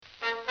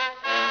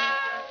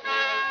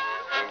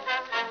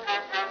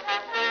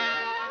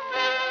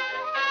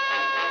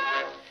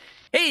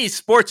Hey,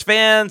 sports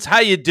fans, how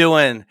you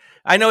doing?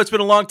 I know it's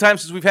been a long time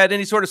since we've had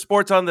any sort of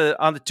sports on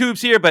the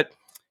tubes here, but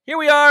here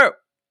we are.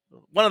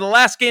 One of the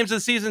last games of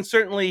the season,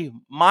 certainly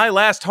my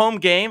last home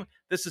game.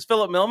 This is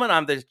Phillip Millman.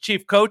 I'm the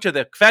chief coach of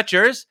the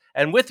Fetchers,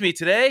 and with me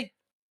today,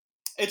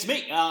 it's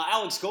me,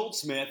 Alex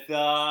Goldsmith,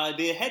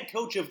 the head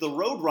coach of the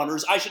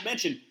Roadrunners. I should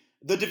mention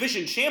the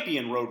division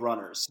champion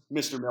Roadrunners,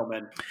 Mr.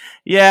 Millman.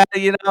 Yeah,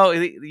 you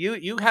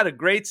had a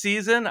great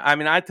season. I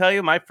mean, I tell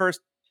you, my first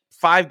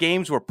 5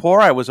 games were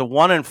poor. I was a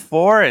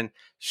 1-4 and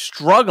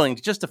struggling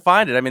just to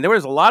find it. I mean, there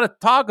was a lot of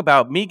talk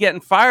about me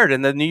getting fired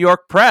in the New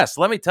York press.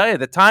 Let me tell you,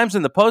 the Times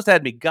and the Post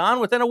had me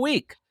gone within a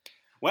week.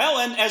 Well,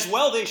 and as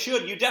well they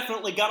should. You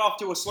definitely got off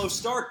to a slow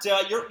start.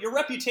 Your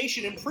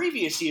reputation in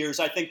previous years,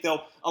 I think,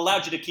 though,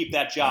 allowed you to keep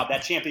that job,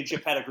 that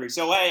championship pedigree.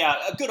 So, hey,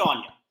 good on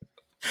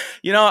you.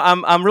 You know,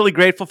 I'm really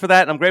grateful for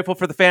that, and I'm grateful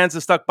for the fans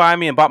that stuck by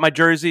me and bought my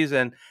jerseys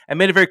and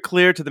made it very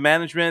clear to the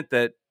management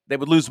that they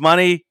would lose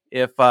money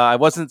if I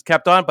wasn't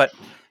kept on. But,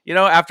 you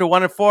know, after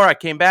 1-4, I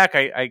came back.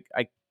 I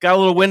got a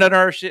little wind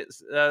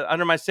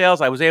under my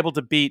sails. I was able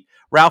to beat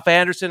Ralph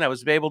Anderson. I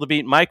was able to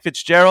beat Mike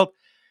Fitzgerald.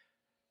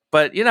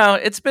 But, you know,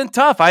 it's been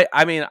tough.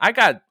 I mean, I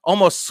got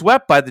almost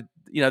swept by the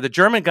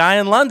German guy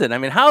in London. I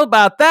mean, how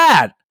about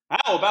that?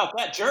 How about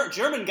that?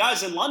 German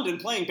guys in London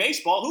playing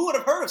baseball. Who would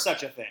have heard of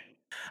such a thing?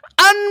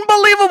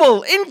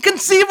 Unbelievable.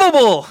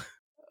 Inconceivable.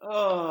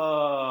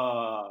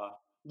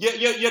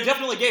 You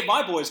definitely gave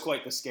my boys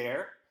quite the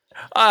scare.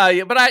 But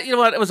you know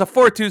what? It was a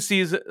 4-2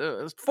 season,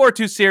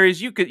 4-2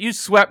 series. You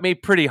swept me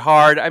pretty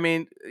hard. I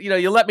mean, you know,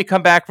 you let me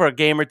come back for a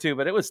game or two,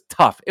 but it was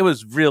tough. It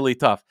was really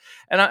tough.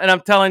 And I'm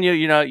telling you,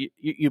 you know,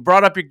 you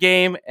brought up your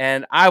game,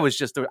 and I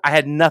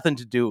had nothing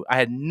to do. I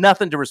had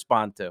nothing to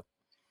respond to.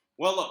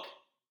 Well,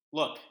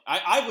 look.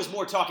 I was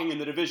more talking in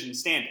the division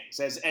standings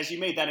as you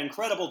made that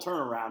incredible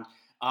turnaround.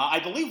 I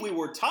believe we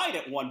were tied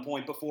at one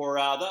point before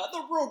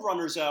the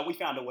Roadrunners. We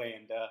found a way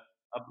and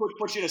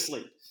put you to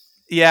sleep.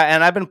 Yeah,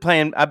 and I've been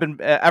playing.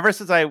 Ever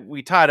since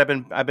we tied.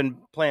 I've been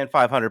playing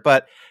 500.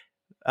 But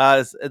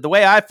the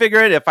way I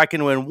figure it, if I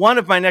can win one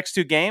of my next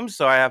 2 games,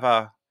 so I have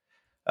a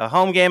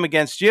home game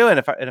against you, and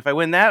if I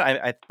win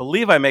that, I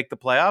believe I make the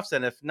playoffs.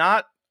 And if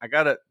not, I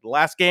got a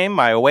last game,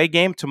 my away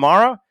game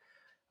tomorrow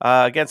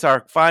against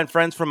our fine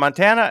friends from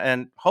Montana,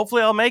 and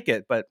hopefully I'll make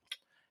it. But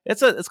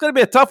it's going to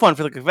be a tough one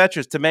for the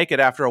Fetchers to make it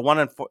after a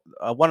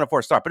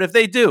 1-4 start. But if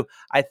they do,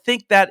 I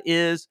think that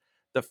is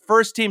the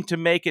first team to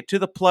make it to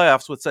the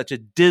playoffs with such a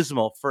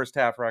dismal first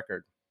half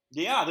record.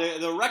 Yeah,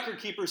 the record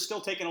keeper's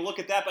still taking a look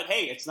at that, but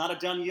hey, it's not a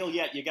done deal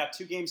yet. You got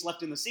 2 games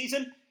left in the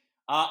season.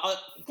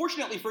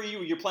 Fortunately for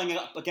you, you're playing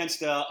up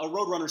against a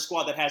Roadrunner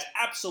squad that has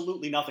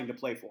absolutely nothing to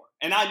play for.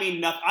 And I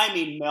mean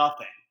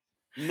nothing.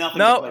 Nothing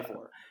to play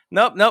for.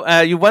 Nope.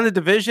 You won the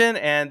division,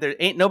 and there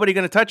ain't nobody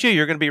going to touch you.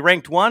 You're going to be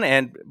ranked 1,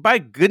 and by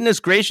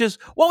goodness gracious,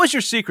 what was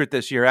your secret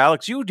this year,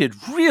 Alex? You did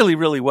really,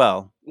 really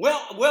well.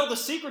 Well, the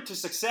secret to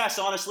success,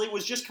 honestly,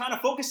 was just kind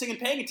of focusing and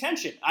paying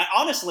attention.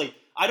 I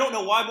don't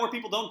know why more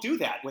people don't do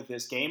that with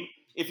this game.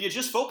 If you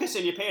just focus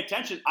and you pay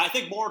attention, I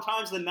think more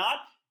times than not,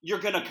 you're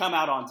going to come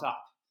out on top.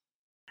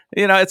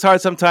 You know, it's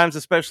hard sometimes,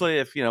 especially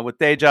if, you know, with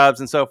day jobs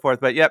and so forth.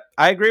 But, yep,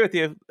 I agree with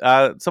you.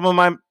 Some of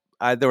my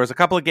there was a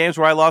couple of games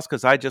where I lost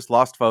because I just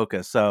lost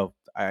focus. So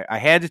I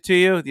hand it to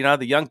you. You know,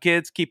 the young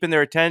kids keeping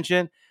their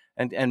attention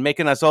and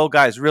making us old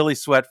guys really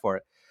sweat for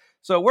it.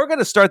 So we're going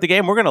to start the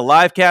game. We're going to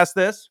live cast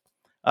this.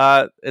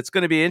 It's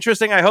going to be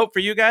interesting, I hope, for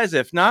you guys.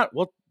 If not,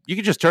 well, you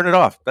can just turn it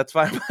off. That's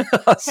fine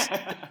with us.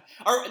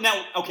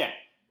 Now, okay,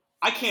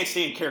 I can't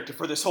stay in character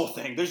for this whole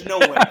thing. There's no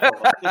way.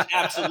 There's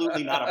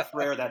absolutely not a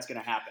prayer that's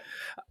going to happen.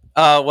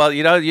 Well,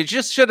 you know, you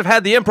just should have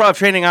had the improv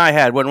training I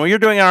had. When you're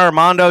doing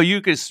Armando,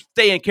 you could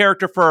stay in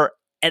character for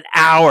an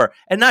hour,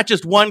 and not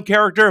just one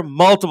character,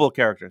 multiple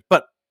characters.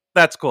 But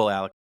that's cool,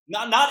 Alex.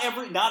 Not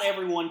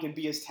everyone can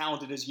be as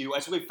talented as you,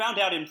 as we've found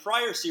out in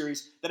prior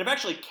series that have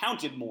actually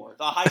counted more,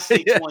 the high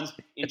stakes ones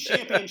in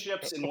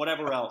championships and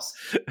whatever else.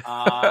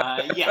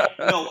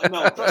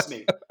 No, trust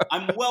me,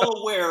 I'm well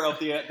aware of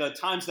the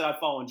times that I've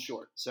fallen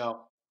short.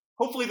 So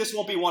hopefully this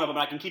won't be one of them.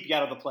 And I can keep you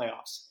out of the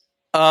playoffs.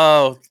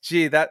 Oh,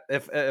 gee, that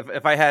if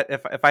I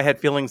had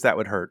feelings, that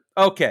would hurt.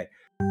 Okay.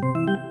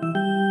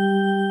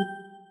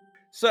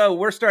 So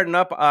we're starting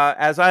up.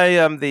 As I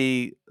am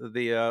the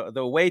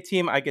away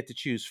team, I get to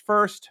choose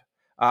first.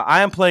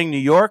 I am playing New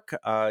York.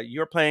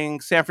 You're playing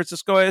San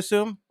Francisco, I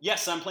assume?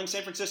 Yes, I'm playing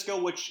San Francisco,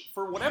 which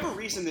for whatever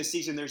reason this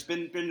season, there's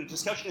been a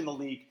discussion in the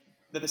league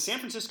that the San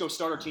Francisco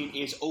starter team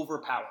is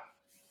overpowered.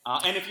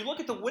 And if you look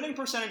at the winning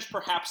percentage,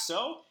 perhaps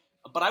so.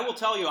 But I will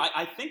tell you,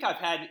 I think I've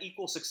had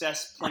equal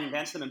success playing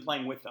against them and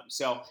playing with them.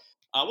 So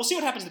we'll see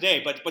what happens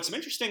today. But some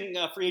interesting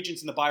free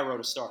agents in the buy row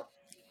to start.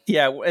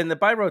 Yeah, and the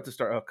buy row to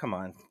start. Oh, come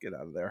on, get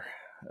out of there.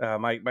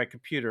 My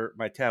computer,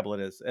 my tablet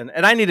is, and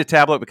I need a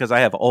tablet because I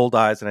have old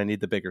eyes and I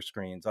need the bigger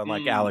screens,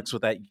 unlike Alex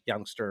with that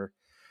youngster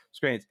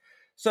screens.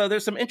 So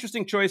there's some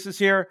interesting choices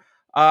here.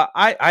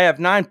 I have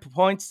 9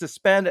 points to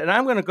spend, and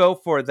I'm going to go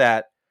for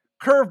that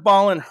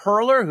curveball and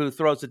hurler who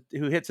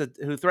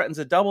threatens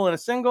a double and a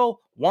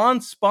single.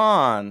 Juan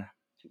Spawn.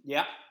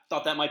 Yeah,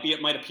 thought that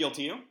might appeal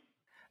to you.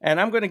 And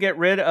I'm going to get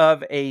rid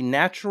of a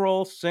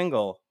natural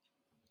single.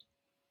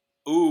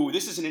 Ooh,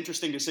 this is an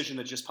interesting decision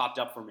that just popped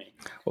up for me.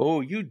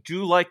 Oh, you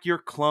do like your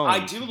clones.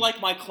 I do like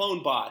my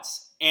clone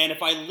bots, and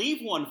if I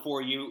leave one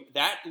for you,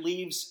 that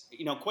leaves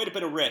quite a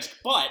bit of risk.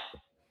 But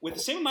with the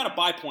same amount of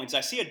buy points,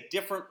 I see a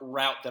different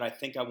route that I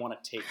think I want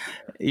to take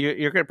here.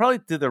 You're going to probably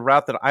do the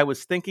route that I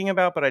was thinking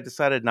about, but I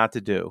decided not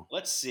to do.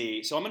 Let's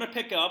see. So I'm going to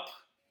pick up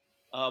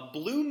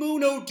Blue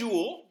Moon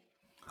O'Duel.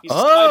 He's a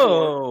cyborg.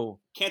 Oh,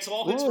 Cancel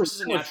all hits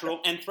versus a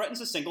natural, and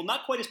threatens a single.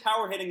 Not quite as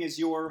power hitting as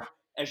your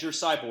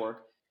cyborg.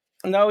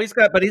 No, he's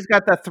got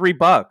that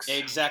 $3.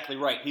 Exactly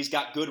right. He's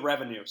got good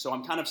revenue. So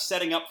I'm kind of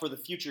setting up for the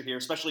future here,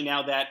 especially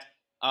now that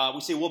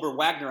we see Wilbur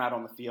Wagner out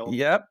on the field.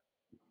 Yep.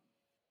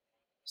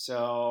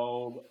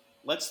 So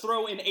let's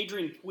throw in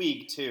Adrian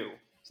Puig too,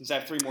 since I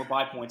have 3 more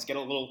buy points. Get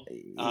a little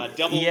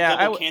double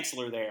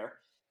canceller there.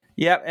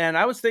 Yep, and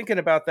I was thinking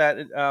about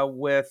that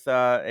with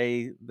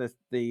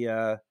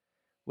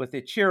with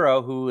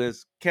Ichiro, who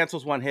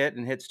cancels 1 hit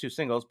and hits 2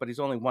 singles, but he's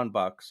only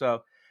 $1.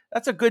 So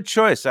that's a good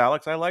choice,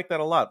 Alex. I like that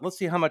a lot. Let's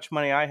see how much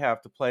money I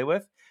have to play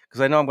with,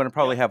 because I know I'm going to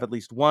probably have at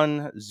least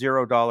one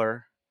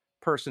 $0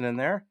 person in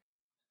there.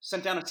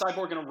 Sent down a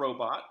cyborg and a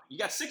robot. You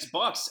got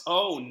 $6.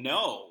 Oh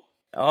no.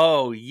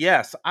 Oh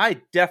yes,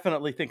 I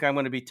definitely think I'm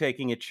going to be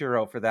taking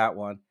Ichiro for that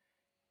one.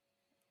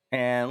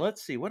 And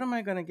let's see, what am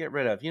I going to get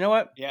rid of? You know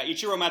what? Yeah,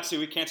 Ichiro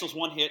Matsui cancels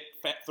 1 hit,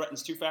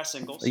 threatens 2 fast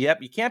singles.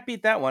 Yep, you can't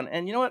beat that one.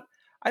 And you know what?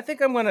 I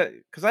think I'm gonna,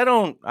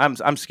 because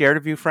I'm scared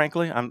of you,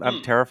 frankly.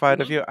 I'm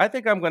terrified of you. I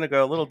think I'm gonna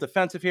go a little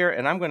defensive here,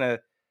 and I'm gonna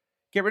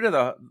get rid of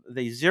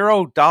the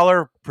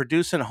 $0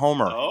 producing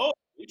homer. Oh,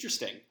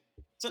 interesting.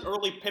 It's an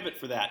early pivot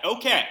for that.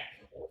 Okay,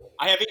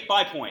 I have 8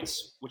 buy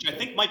points, which I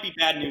think might be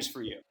bad news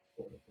for you.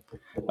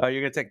 Oh,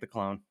 you're gonna take the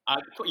clone?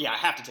 Yeah, I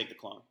have to take the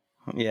clone.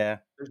 Yeah,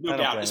 there's no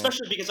doubt,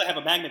 especially because I have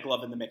a Magna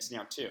Glove in the mix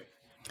now too.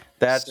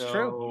 That's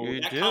true.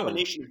 That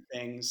combination of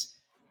things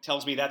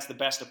tells me that's the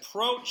best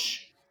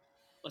approach.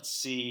 Let's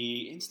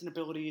see, instant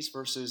abilities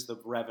versus the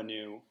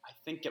revenue. I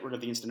think get rid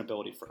of the instant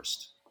ability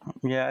first.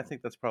 Yeah, I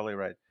think that's probably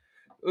right.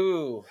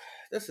 Ooh,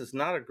 this is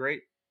not a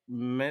great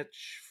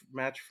match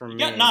for me. You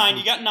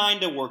got 9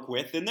 to work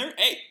with in there.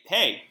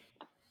 Hey,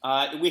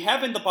 we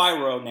have in the buy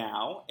row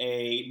now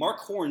a Mark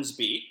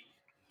Hornsby.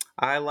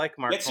 I like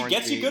Mark Hornsby.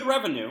 Gets you good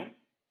revenue.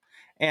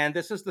 And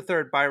this is the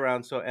 3rd buy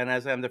round, and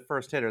as I'm the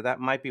first hitter, that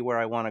might be where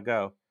I want to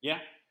go. Yeah,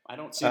 I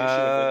don't see an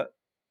issue with it.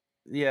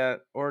 Yeah,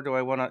 or do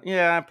I want to?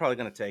 Yeah, I'm probably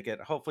going to take it.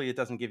 Hopefully, it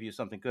doesn't give you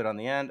something good on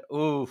the end.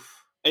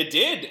 Oof. It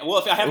did. Well,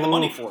 if I have the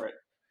money for it.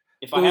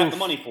 I have the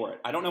money for it.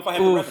 I don't know if I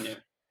have the revenue.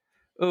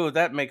 Ooh,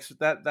 that makes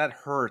that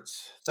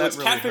hurts. So it's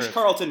really Catfish hurts.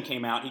 Carlton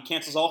came out. He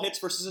cancels all hits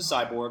versus a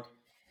cyborg.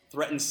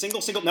 Threatens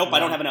single. Nope, I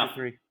don't have enough.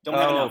 3. Don't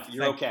have enough.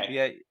 You're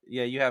okay.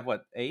 Yeah. You have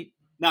what? 8?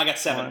 No, I got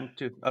 7. 1,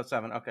 2. Oh,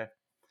 7. Okay.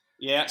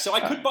 Yeah, so I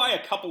could buy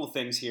a couple of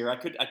things here. I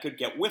could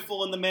get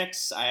Wiffle in the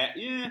mix.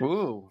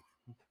 Ooh.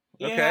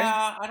 Okay.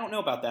 Yeah, I don't know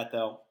about that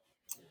though.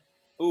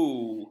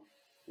 Ooh,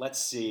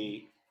 let's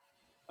see.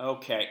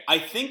 Okay, I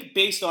think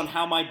based on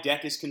how my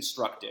deck is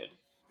constructed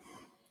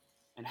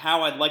and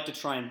how I'd like to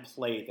try and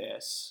play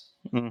this,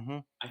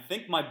 I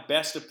think my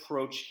best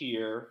approach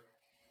here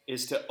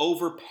is to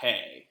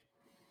overpay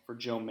for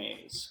Joe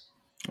Mays.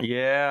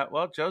 Yeah,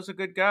 well, Joe's a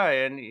good guy,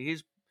 and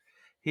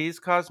he's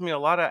caused me a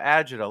lot of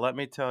agita, let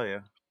me tell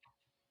you.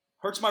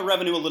 Hurts my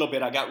revenue a little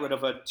bit. I got rid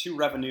of a 2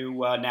 revenue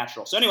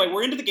natural. So anyway,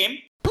 we're into the game.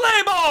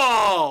 Play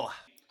ball!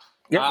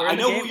 Yep, I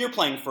know who you're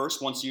playing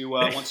first once you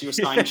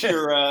assign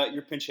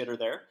your pinch hitter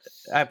there.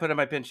 I put in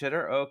my pinch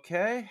hitter.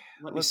 Okay.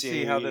 Let's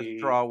see how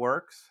this draw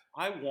works.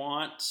 I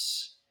want to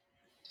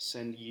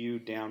send you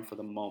down for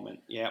the moment.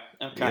 Yeah.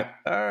 Okay. Yep.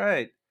 All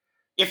right.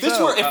 If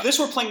this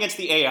were playing against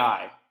the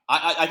AI,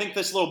 I think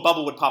this little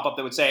bubble would pop up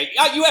that would say,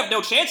 "You have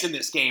no chance in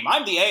this game.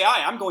 I'm the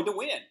AI. I'm going to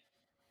win."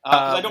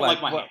 Because I don't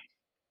like my hand.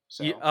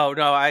 So. Oh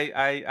no,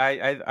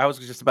 I was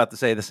just about to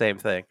say the same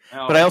thing,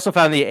 but I also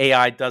found the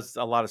AI does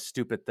a lot of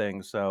stupid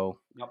things. So,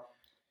 yep.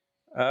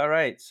 All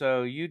right.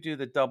 So you do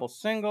the double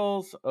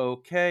singles,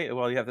 okay?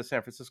 Well, you have the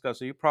San Francisco,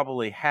 so you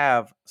probably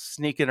have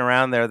sneaking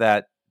around there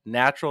that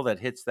natural that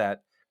hits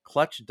that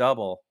clutch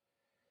double.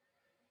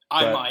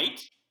 I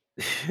might.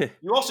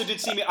 You also did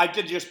see me. I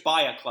did just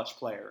buy a clutch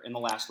player in the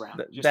last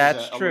round.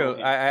 That's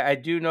true. I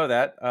do know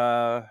that,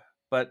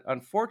 but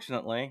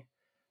unfortunately.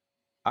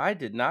 I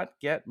did not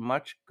get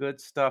much good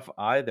stuff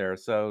either.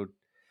 So,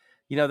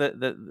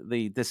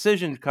 the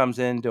decision comes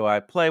in: do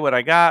I play what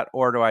I got,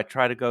 or do I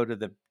try to go to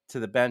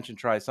the bench and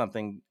try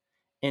something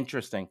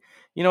interesting?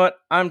 You know what?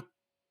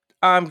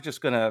 I'm just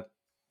gonna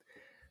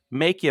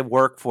make you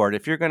work for it.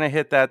 If you're gonna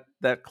hit that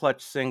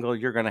clutch single,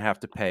 you're gonna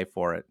have to pay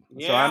for it.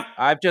 Yeah.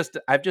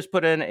 So I've just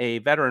put in a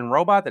veteran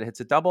robot that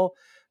hits a double.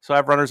 So I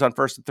have runners on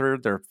first and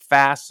third. They're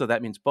fast, so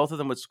that means both of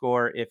them would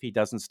score if he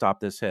doesn't stop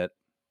this hit.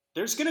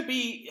 There's gonna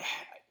be.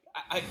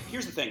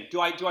 Here's the thing: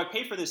 do I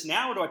pay for this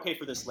now or do I pay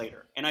for this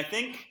later? And I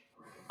think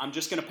I'm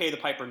just going to pay the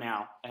piper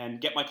now and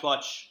get my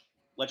clutch.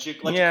 Let you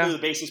clear the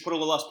bases, put a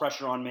little less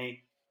pressure on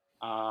me,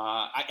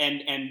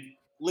 and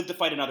live to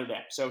fight another day.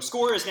 So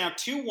score is now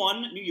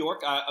 2-1 New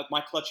York.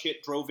 My clutch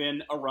hit drove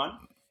in a run.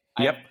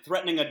 Yep. I'm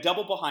threatening a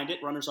double behind it.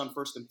 Runners on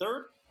first and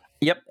third.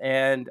 Yep.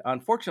 And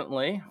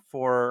unfortunately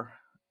for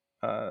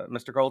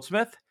Mr.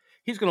 Goldsmith,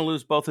 he's going to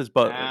lose both his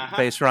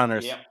base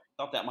runners. Yep.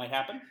 Thought that might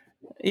happen.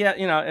 Yeah,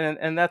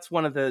 and that's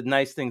one of the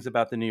nice things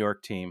about the New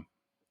York team.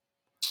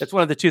 It's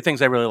one of the two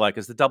things I really like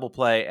is the double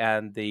play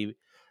and the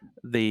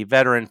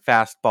veteran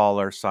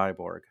fastballer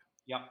Cyborg.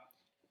 Yep.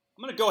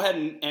 I'm going to go ahead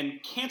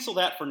and cancel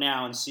that for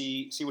now and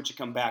see what you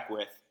come back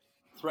with.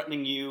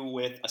 Threatening you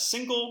with a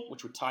single,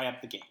 which would tie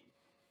up the game.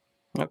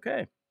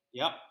 Okay.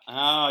 Yep.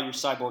 You're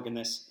Cyborging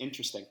this.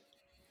 Interesting.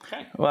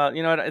 Okay. Well,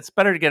 you know what? It's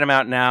better to get him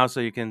out now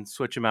so you can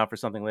switch him out for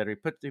something later.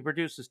 He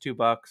produces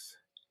 $2.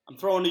 I'm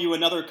throwing to you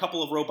another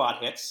couple of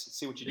robot hits. Let's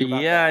see what you do about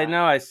that. Yeah, I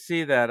know. I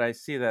see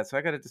that. So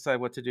I got to decide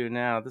what to do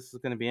now. This is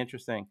going to be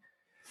interesting.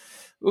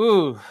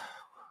 Ooh.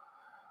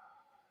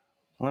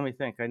 Let me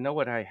think. I know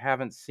what I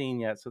haven't seen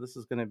yet, so this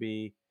is going to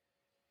be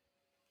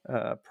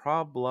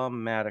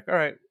problematic. All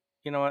right.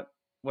 You know what?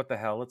 What the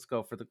hell? Let's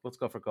go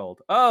for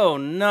gold. Oh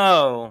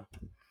no.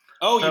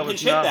 Oh, you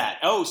pinch hit that.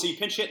 Oh, so you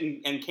pinch hit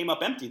and came up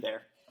empty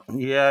there.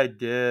 Yeah, I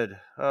did.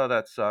 Oh,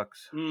 that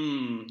sucks.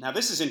 Now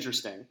this is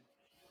interesting.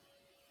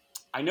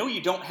 I know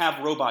you don't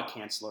have robot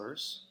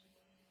cancelers.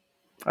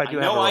 I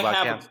know I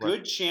have a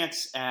good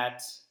chance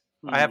at.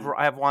 I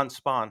have one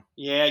spawn.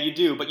 Yeah, you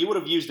do, but you would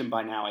have used him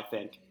by now, I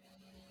think.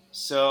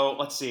 So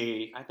let's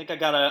see. I think I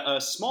got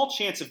a small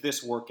chance of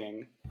this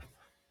working,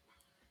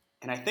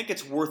 and I think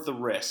it's worth the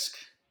risk.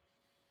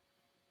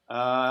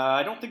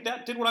 I don't think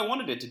that did what I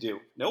wanted it to do.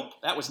 Nope,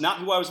 that was not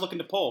who I was looking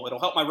to pull. It'll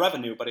help my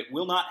revenue, but it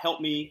will not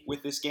help me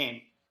with this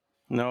game.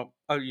 No.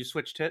 Oh, you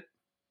switched hit?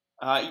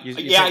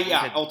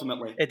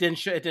 Ultimately. It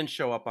didn't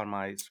show up on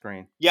my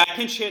screen. Yeah, I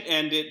pinch hit,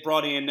 and it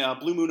brought in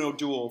Blue Muno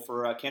Duel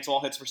for cancel all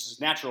hits versus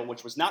natural,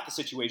 which was not the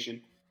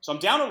situation. So I'm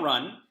down a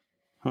run.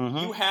 Mm-hmm.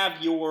 You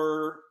have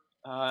your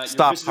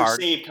stop visitor card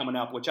save coming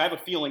up, which I have a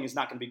feeling is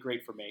not going to be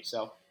great for me.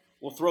 So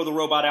we'll throw the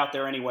robot out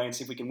there anyway and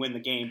see if we can win the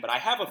game. But I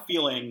have a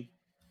feeling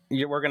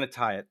we're going to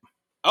tie it.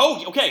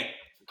 Oh, okay,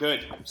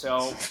 good.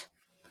 So,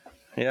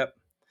 yep.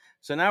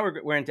 So now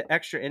we're into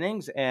extra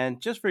innings,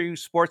 and just for you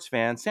sports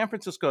fans, San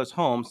Francisco's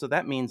home, so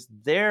that means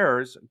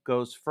theirs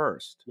goes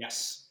first.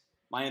 Yes,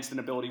 my instant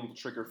ability will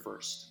trigger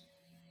first,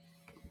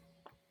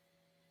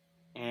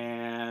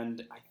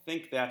 and I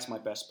think that's my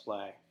best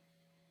play.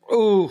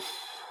 Ooh.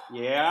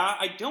 Yeah,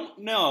 I don't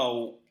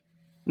know.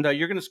 No,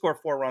 you're going to score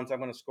 4 runs. I'm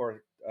going to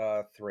score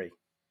 3.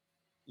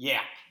 Yeah.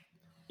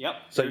 Yep.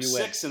 So there's you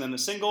win. 6, and then the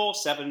single,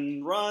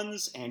 7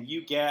 runs, and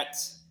you get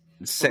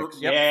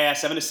 6. Yep. Yeah,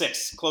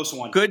 7-6. Close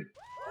one. Good.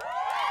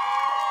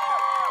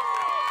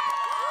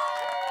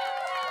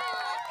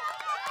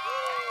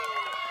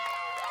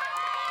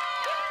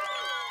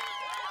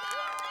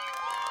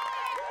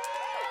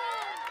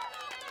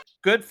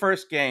 Good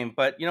first game,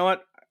 but you know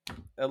what?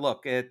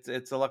 Look,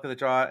 it's the luck of the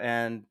draw,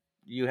 and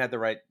you had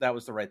that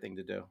was the right thing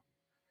to do.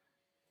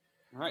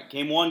 All right,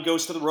 game 1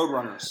 goes to the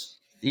Roadrunners.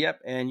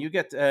 Yep, and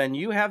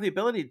you have the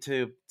ability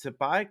to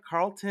buy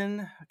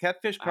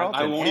Catfish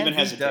Carlton. I won't even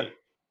hesitate.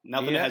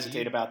 Nothing to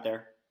hesitate about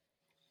there.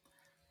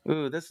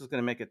 Ooh, this is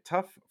going to make it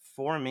tough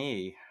for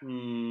me.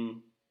 I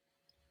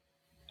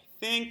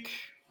think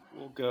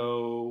we'll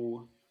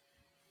go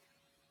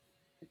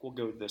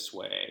this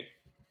way.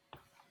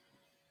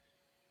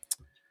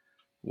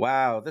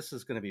 Wow, this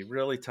is going to be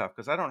really tough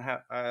because I don't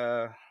have.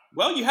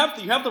 Well, you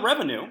have the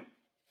revenue.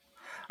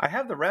 I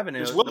have the revenue.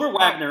 There's Wilbur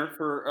Wagner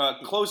for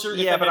closer.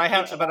 Yeah, but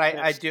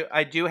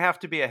I do have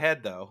to be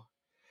ahead though.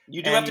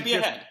 You do have to be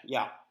ahead.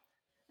 Yeah.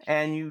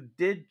 And you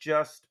did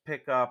just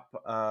pick up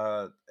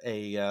a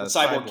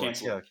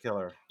cyborg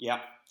killer. Yeah.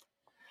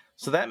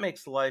 So that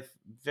makes life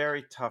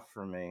very tough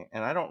for me,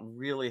 and I don't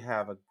really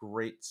have a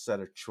great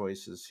set of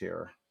choices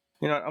here.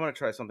 You know what? I'm going to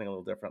try something a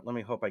little different. Let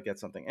me hope I get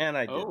something, and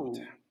I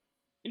didn't.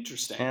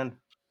 Interesting.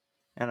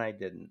 And I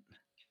didn't.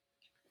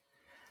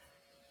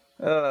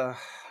 All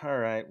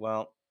right.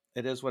 Well,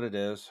 it is what it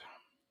is.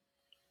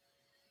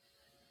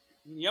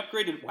 You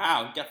upgraded.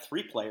 Wow, you got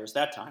 3 players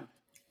that time.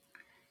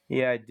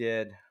 Yeah, I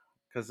did.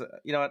 Because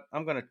you know what?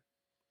 I'm going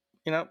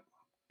to,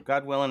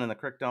 God willing, and the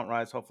creek don't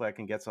rise. Hopefully, I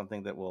can get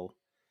something that will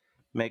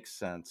make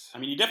sense. I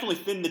mean, you definitely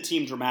thinned the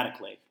team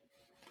dramatically.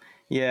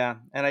 Yeah,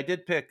 and I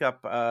did pick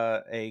up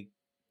a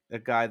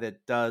guy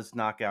that does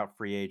knock out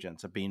free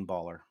agents, a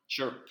beanballer.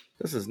 Sure.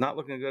 This is not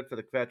looking good for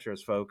the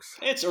Kvetchers, folks.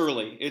 It's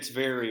early. It's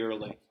very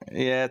early.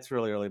 Yeah, it's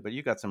really early, but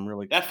you got some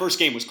really... That first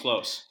game was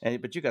close.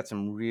 But you got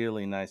some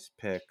really nice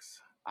picks.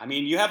 I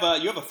mean, you have a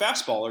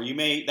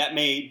fastballer. That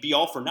may be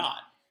all for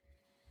naught.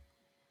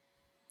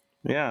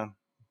 Yeah.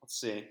 Let's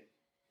see.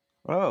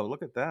 Oh,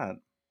 look at that.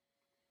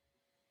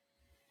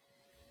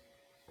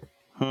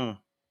 I'm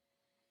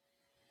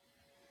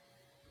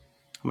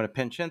going to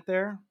pinch hit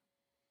there.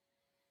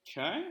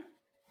 Okay. I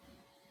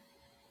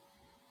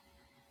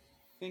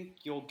think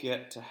you'll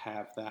get to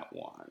have that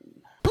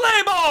one.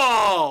 Play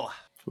ball!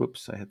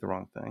 Oops, I hit the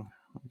wrong thing.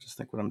 Let me just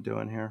think what I'm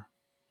doing here.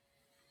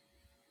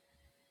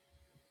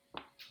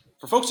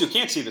 For folks who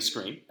can't see the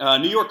screen,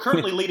 New York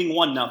currently leading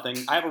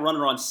 1-0. I have a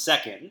runner on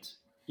second.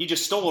 He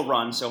just stole a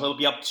run, so he'll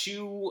be up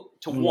 2-1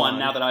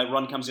 now that a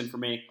run comes in for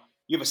me.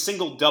 You have a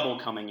single double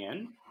coming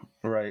in.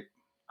 Right.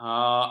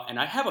 And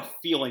I have a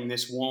feeling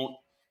this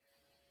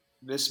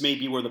may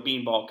be where the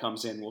beanball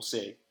comes in. We'll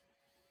see.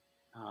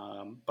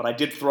 But I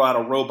did throw out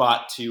a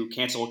robot to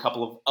cancel a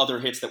couple of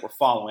other hits that were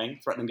following,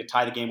 threatening to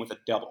tie the game with a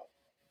double.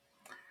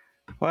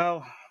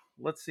 Well,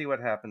 let's see what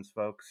happens,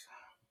 folks.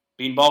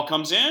 Beanball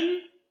comes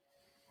in.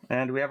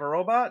 And we have a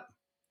robot?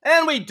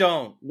 And we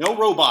don't. No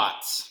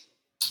robots.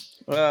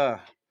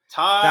 Now,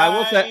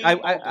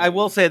 Tie. I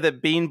will say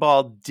that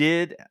Beanball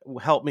did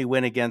help me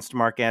win against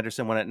Mark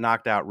Anderson when it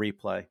knocked out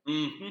replay.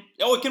 Mm-hmm.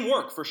 Oh, it can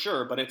work for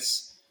sure, but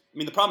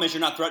the problem is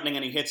you're not threatening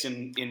any hits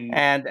in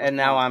and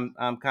now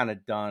I'm kind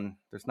of done.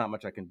 There's not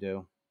much I can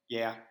do.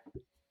 Yeah.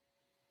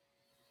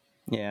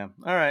 Yeah.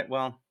 All right.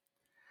 Well,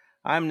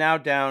 I'm now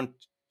down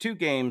 2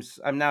 games.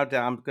 I'm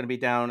going to be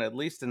down at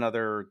least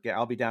another.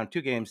 I'll be down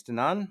 2 games to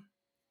none.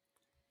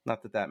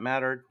 Not that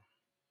mattered,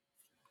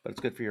 but it's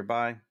good for your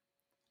bye.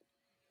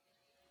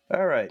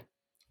 All right.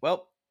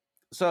 Well,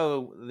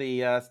 so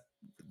the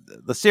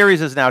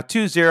series is now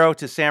 2-0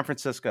 to San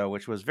Francisco,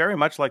 which was very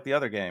much like the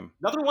other game.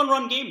 Another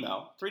 1-run game,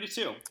 though,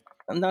 3-2.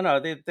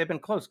 No, they've been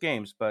close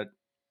games, but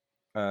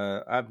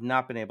I've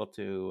not been able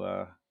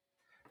to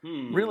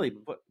really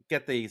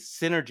get the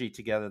synergy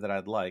together that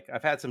I'd like.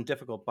 I've had some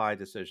difficult buy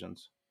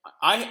decisions.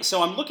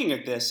 So I'm looking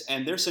at this,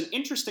 and there's an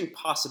interesting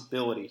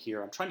possibility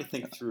here. I'm trying to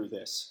think through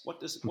this.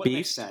 What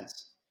makes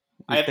sense?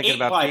 I have 8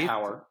 buy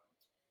power.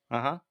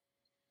 Uh-huh.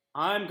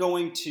 I'm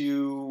going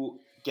to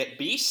get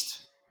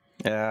Beast.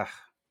 Yeah.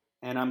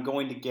 And I'm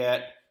going to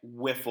get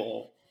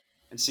Wiffle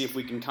and see if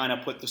we can kind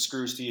of put the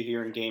screws to you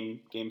here in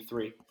game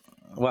 3.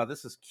 Wow,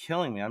 this is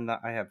killing me.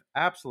 I have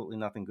absolutely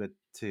nothing good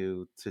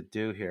to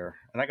do here.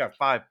 And I got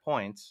 5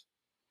 points.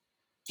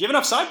 If you have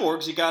enough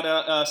cyborgs, you got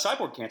a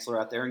cyborg canceller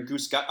out there and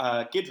Goose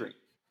Gidry.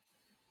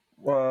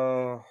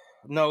 No,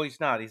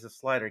 he's not. He's a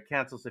slider. He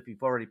cancels if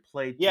you've already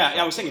played. Yeah,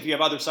 I was thinking if you have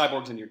other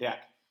cyborgs in your deck.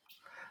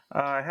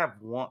 I have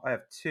 1. I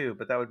have 2,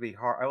 but that would be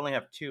hard. I only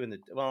have 2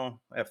 I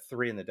have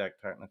 3 in the deck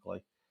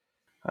technically.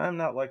 I'm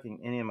not liking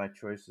any of my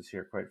choices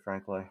here, quite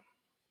frankly.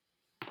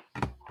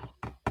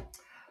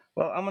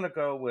 Well, I'm going to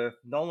go with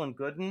Nolan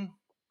Gooden.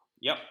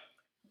 Yep.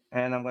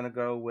 And I'm going to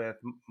go with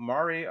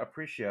Mari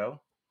Aparicio.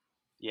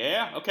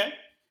 Yeah, okay.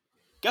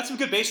 Got some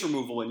good base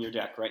removal in your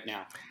deck right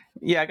now.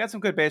 Yeah, I got some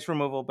good base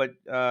removal, but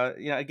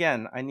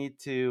again,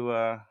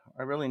 I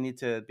really need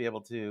to be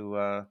able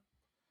to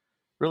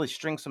really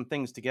string some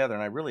things together,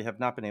 and I really have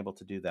not been able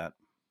to do that.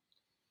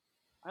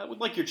 I would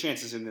like your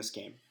chances in this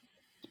game,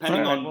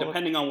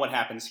 depending on what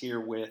happens here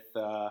with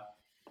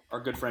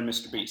our good friend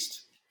Mr.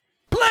 Beast.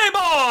 Play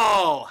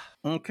ball!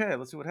 Okay,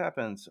 let's see what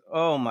happens.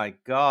 Oh my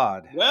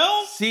God.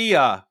 Well, see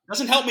ya.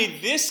 Doesn't help me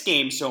this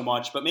game so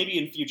much, but maybe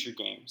in future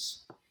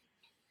games.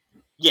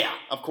 Yeah,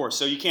 of course.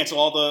 So you cancel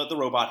all the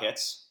robot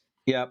hits.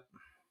 Yep.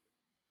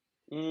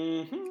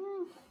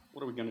 Mm-hmm.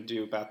 What are we going to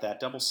do about that?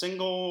 Double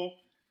single?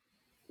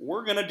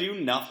 We're going to do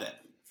nothing.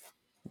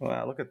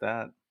 Wow, look at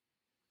that.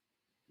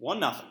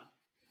 1-0.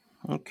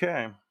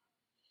 Okay.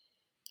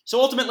 So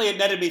ultimately, it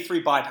netted me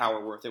 3 buy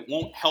power worth. It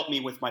won't help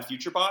me with my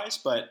future buys,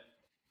 but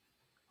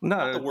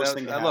not the worst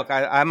thing to have. Look,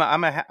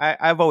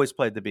 I've always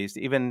played the Beast,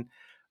 even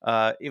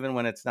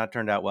when it's not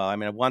turned out well. I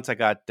mean, once I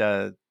got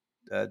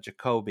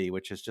Jacoby,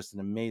 which is just an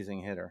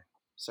amazing hitter.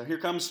 So here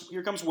comes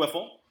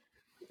Wiffle.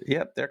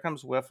 Yep, there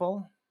comes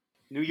Wiffle.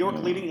 New York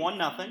leading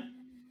 1-0.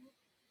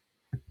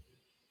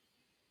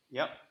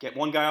 Yep, get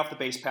one guy off the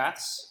base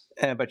paths.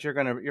 But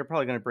you're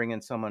probably gonna bring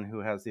in someone who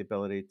has the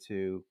ability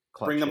to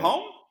bring them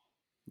home.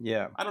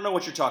 Yeah, I don't know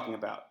what you're talking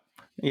about.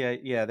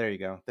 Yeah. There you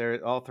go.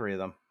 There, all 3 of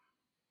them.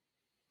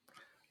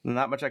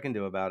 Not much I can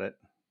do about it,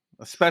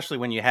 especially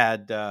when you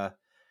had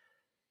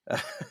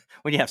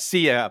when you have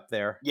Sia up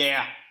there.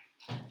 Yeah.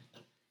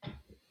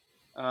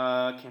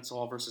 Cancel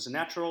all versus a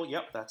natural.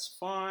 Yep, that's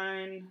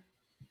fine.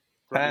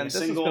 And this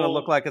is going to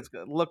look like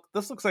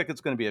This looks like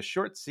it's going to be a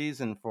short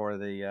season for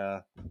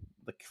the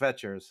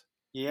Fetchers.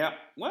 Yeah.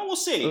 Well, we'll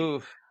see.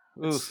 Oof.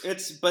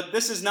 But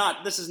this is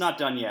not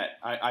done yet.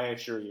 I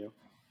assure you.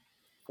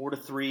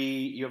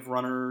 4-3. You have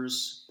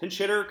runners. Pinch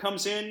hitter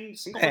comes in.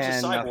 Single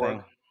versus cyborg.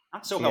 Nothing.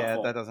 Not so helpful.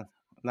 Yeah, that doesn't.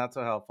 Not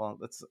so helpful.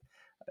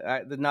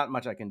 There's not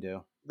much I can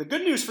do. The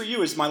good news for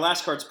you is my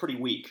last card's pretty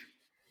weak.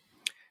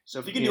 So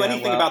if you can do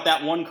anything about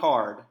that one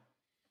card.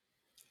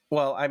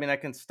 Well, I mean, I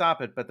can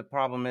stop it, but the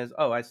problem is,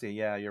 I see.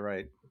 Yeah, you're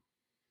right.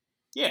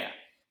 Yeah.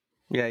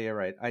 Yeah, you're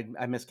right.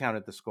 I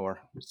miscounted the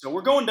score. So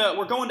we're going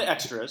to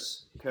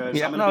extras because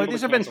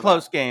these have been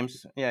close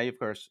games. Yeah, of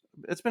course,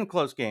 it's been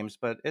close games,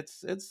 but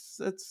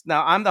it's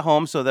now I'm the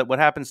home, so that what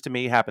happens to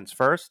me happens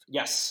first.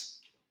 Yes,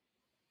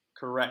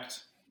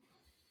 correct.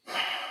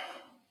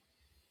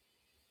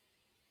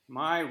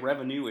 My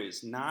revenue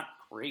is not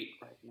great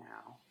right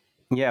now.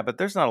 Yeah, but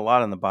there's not a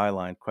lot on the buy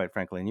line, quite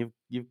frankly, and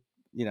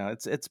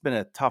it's been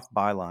a tough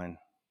buy line,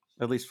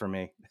 at least for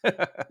me.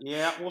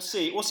 Yeah, we'll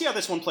see. We'll see how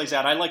this one plays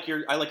out. I like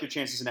your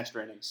chances in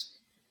extra innings.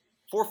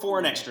 4-4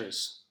 in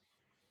extras.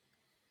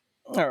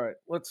 All right,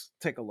 let's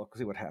take a look,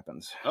 see what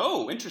happens.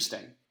 Oh,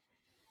 interesting.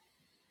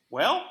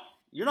 Well,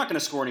 you're not going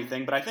to score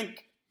anything, but I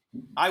think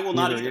I will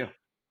not Neither are either. you.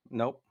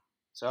 Nope.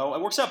 So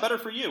it works out better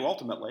for you,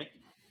 ultimately.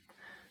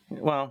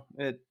 Well,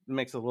 it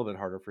makes it a little bit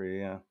harder for you,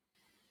 yeah.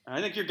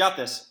 I think you got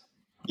this.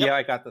 Yep. Yeah,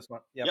 I got this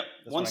one. Yep. Yep.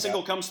 This One one I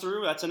single got. comes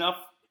through. That's enough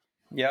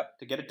Yep.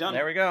 to get it done.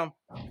 There we go.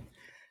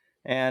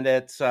 And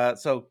it's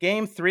so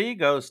game 3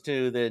 goes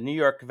to the New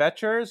York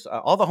Vetchers.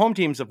 All the home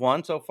teams have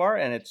won so far,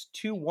 and it's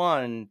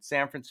 2-1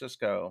 San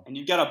Francisco. And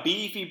you've got a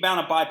beefy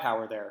amount of buy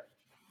power there.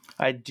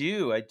 I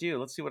do.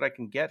 Let's see what I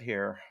can get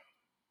here.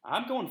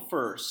 I'm going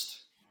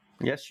first.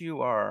 Yes,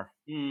 you are.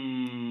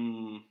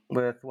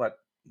 With what?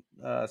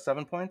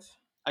 7 points?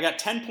 I got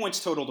 10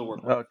 points total to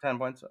work with. Oh, 10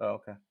 points? Oh,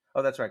 okay.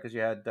 Oh, that's right, because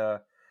you had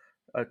a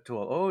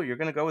tool. Oh, you're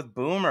going to go with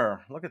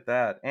Boomer. Look at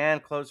that.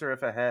 And closer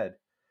if ahead.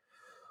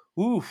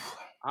 Oof.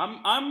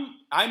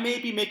 I may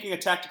be making a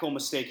tactical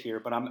mistake here,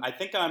 but I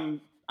think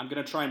I'm going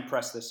to try and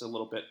press this a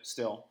little bit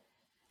still.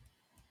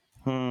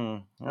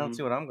 Let's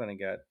see what I'm going to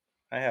get.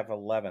 I have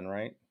 11,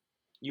 right?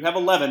 You have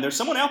 11. There's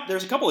someone out.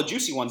 There's a couple of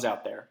juicy ones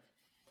out there.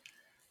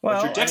 Well,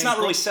 but your deck's not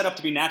really set up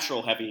to be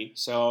natural heavy,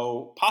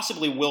 so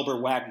possibly Wilbur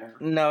Wagner.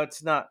 No,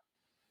 it's not.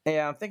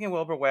 Yeah, I'm thinking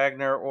Wilbur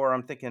Wagner, or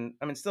I'm thinking,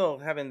 still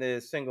having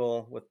the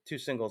single with 2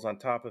 singles on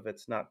top of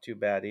it's not too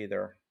bad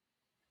either.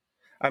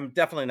 I'm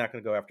definitely not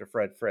going to go after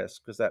Fred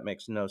Frisk because that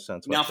makes no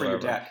sense whatsoever. Now for your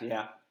deck,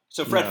 yeah.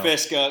 So Fred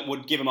Frisk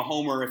would give him a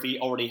homer if he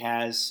already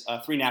has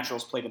 3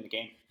 naturals played in the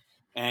game.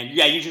 And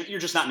yeah, you're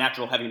just not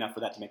natural heavy enough for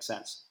that to make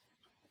sense.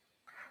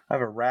 I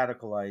have a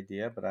radical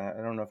idea, but I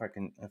don't know if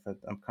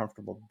I'm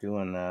comfortable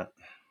doing that.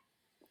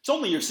 It's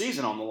only your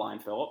season on the line,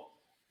 Phillip.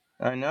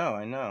 I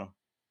know.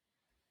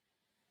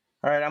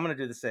 All right, I'm going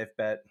to do the safe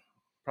bet.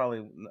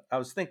 Probably, I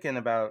was thinking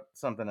about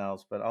something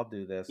else, but I'll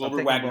do this.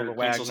 Wilbur Wagner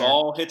cancels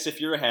all hits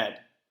if you're ahead.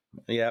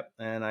 Yep,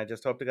 and I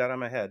just hope to God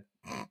I'm ahead.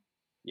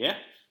 Yeah.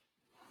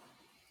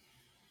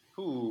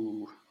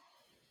 Ooh.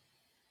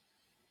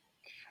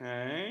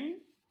 Okay.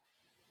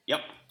 Yep.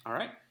 All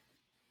right.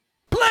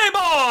 Play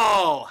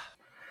ball!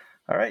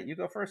 All right, you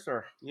go first,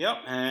 sir. Yep,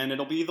 and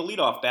it'll be the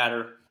leadoff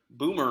batter,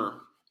 Boomer,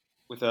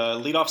 with a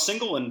leadoff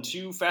single and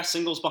 2 fast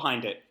singles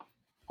behind it.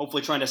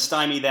 Hopefully trying to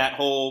stymie that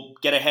whole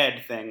get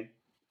ahead thing.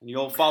 And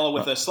you'll follow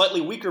with a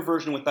slightly weaker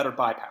version with better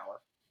buy power.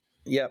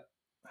 Yep.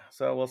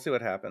 So we'll see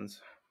what happens.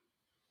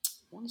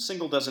 1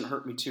 single doesn't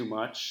hurt me too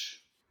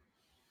much.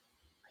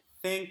 I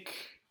think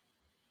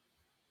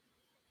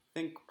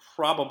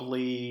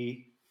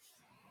probably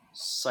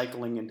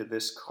cycling into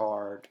this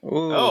card.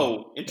 Ooh.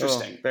 Oh,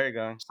 interesting. There you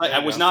go. I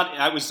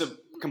was a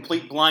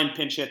complete blind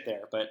pinch hit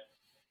there, but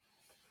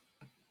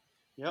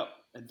yep,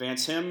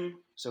 advance him.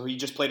 So he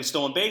just played a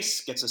stolen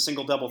base, gets a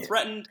single double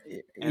threatened,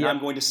 and I'm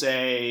going to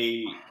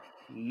say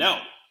no.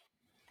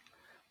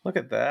 Look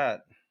at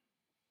that.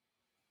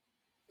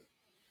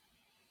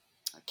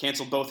 I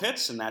canceled both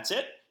hits, and that's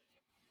it.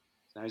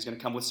 Now he's going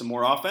to come with some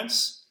more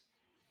offense.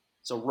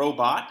 So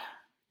robot,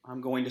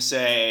 I'm going to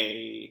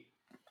say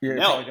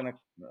no.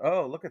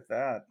 Oh, look at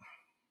that.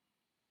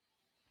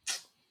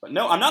 But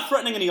no, I'm not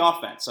threatening any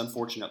offense,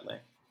 unfortunately.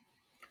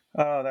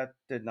 Oh, that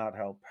did not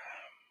help.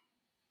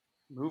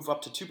 Move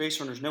up to 2 base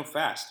runners, no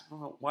fast. I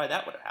don't know why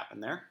that would have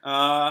happened there.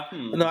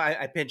 No,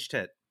 I pinched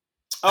hit.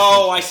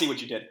 I see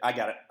what you did. I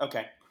got it.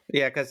 Okay.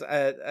 Yeah, because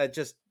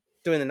just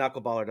doing the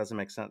knuckleballer doesn't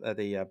make sense.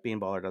 The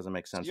beanballer doesn't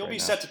make sense. So you'll be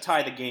set to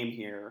tie the game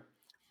here.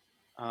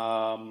 But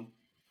I'm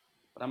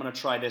going to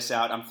try this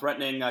out. I'm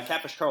threatening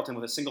Catfish Carlton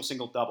with a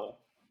single double.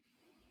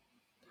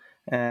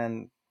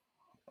 And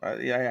I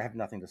have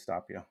nothing to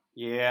stop you.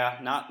 Yeah,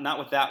 not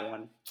with that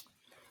one.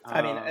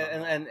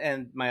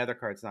 And my other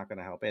card's not going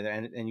to help either.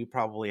 And you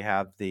probably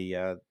have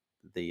the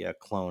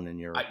clone in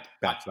your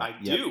backstop.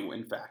 I do,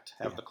 in fact,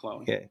 have the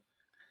clone. Okay.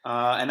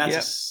 And that's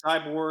a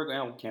cyborg.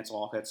 I'll cancel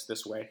all hits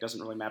this way. It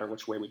doesn't really matter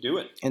which way we do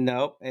it. And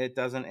no, it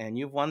doesn't. And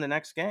you've won the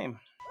next game.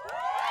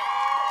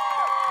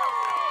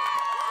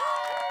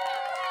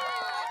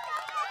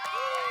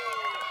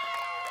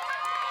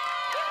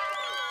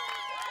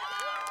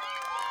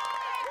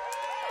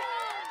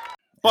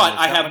 But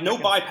I have no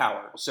buy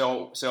power,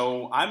 so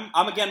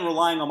I'm again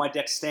relying on my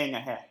deck staying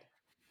ahead.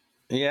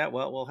 Yeah,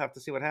 well, we'll have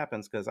to see what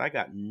happens because I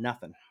got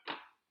nothing.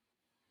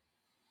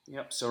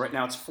 Yep. So right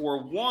now it's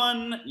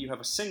 4-1. You have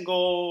a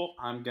single.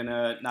 I'm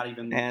gonna not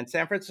even. And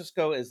San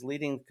Francisco is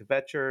leading the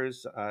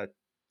Vetchers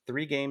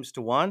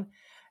 3-1.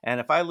 And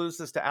if I lose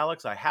this to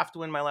Alex, I have to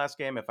win my last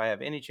game if I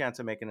have any chance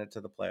of making it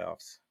to the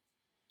playoffs.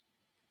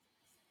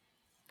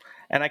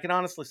 And I can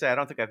honestly say I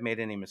don't think I've made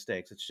any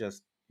mistakes. It's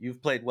just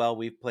you've played well,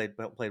 we've played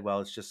well.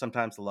 It's just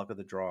sometimes the luck of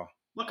the draw.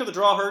 Luck of the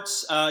draw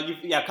hurts.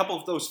 A couple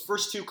of those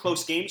first 2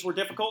 close games were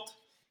difficult.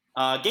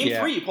 Game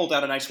 3, you pulled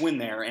out a nice win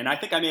there, and I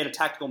think I made a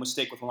tactical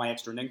mistake with my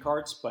extra ning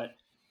cards, but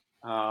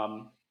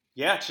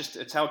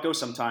it's how it goes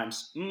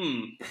sometimes.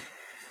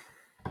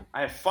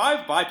 I have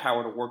 5 buy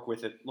power to work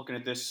with it. Looking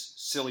at this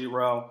silly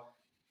row,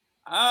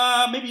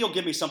 maybe you'll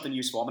give me something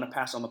useful. I'm going to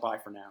pass on the buy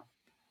for now.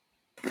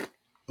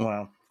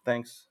 Well,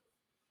 thanks.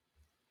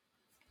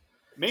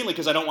 Mainly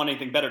because I don't want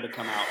anything better to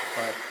come out.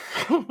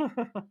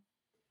 But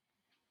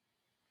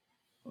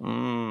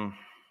Mm.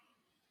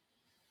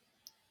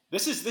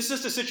 This is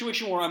a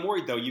situation where I'm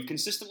worried though. You've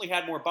consistently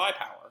had more buy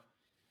power,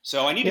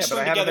 so I need to Yeah, but I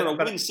string haven't together a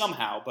been. win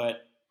somehow.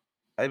 But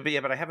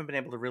But I haven't been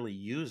able to really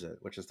use it,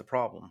 which is the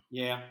problem.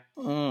 yeah,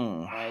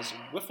 Mm. as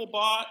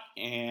Wifflebot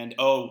and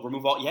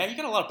remove all. Yeah, you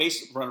got a lot of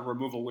base runner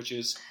removal, which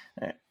is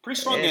pretty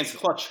strong against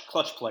It's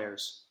clutch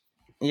players.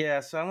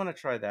 Yeah, so I want to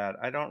try that.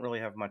 I don't really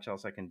have much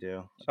else I can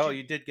do. Did Oh, you?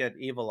 you did get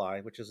Evil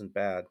Eye, which isn't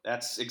bad.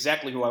 That's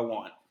exactly who I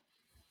want,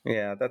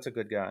 Yeah, that's a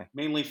good guy.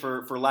 mainly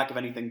for lack of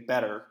anything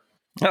better.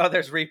 Oh,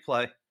 there's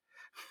replay.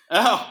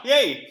 Oh,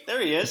 yay! There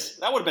he is.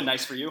 That would have been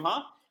nice for you,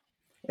 huh?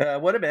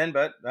 Would have been,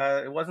 but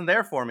it wasn't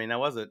there for me. Now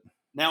was it?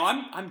 Now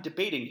I'm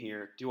debating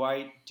here. Do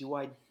I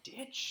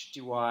ditch?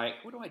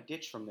 Who do I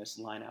ditch from this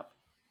lineup?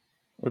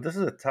 Well, this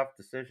is a tough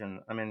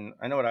decision. I mean,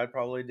 I know what I'd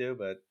probably do,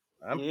 but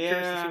I'm curious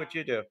to see Yeah, what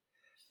you do.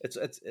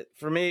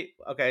 For me.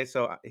 Okay,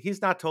 so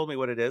he's not told me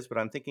what it is, but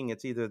I'm thinking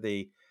it's either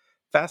the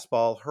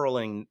fastball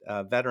hurling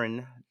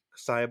veteran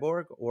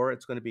cyborg, or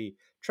it's going to be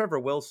Trevor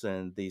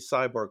Wilson, the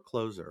cyborg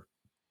closer.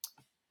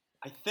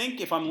 I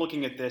think if I'm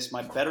looking at this,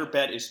 my better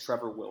bet is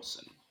Trevor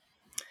Wilson.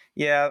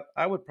 Yeah,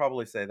 I would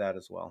probably say that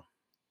as well.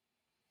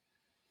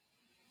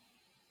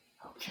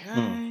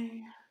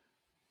 Okay.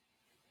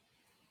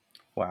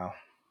 Wow.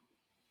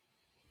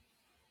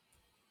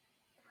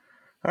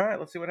 All right,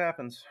 let's see what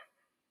happens.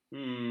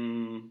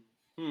 I'm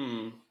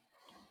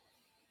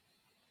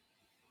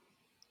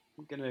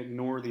gonna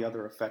ignore the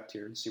other effect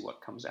here and see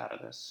what comes out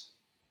of this.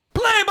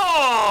 Play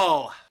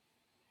ball!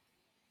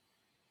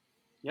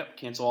 Yep,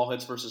 cancel all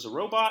hits versus a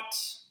robot.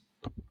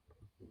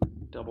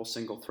 Double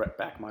single threat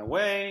back my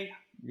way.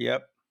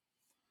 Yep.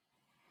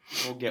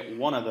 We'll get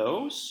one of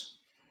those.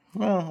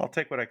 Well, I'll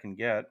take what I can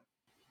get.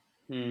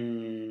 How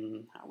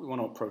do we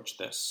want to approach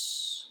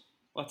this?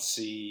 Let's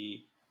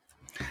see.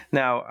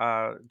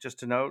 Now, just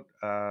to note,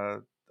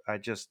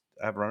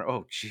 I've run.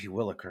 Oh, gee,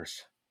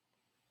 willikers.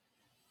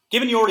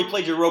 Given you already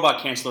played your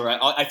robot canceller,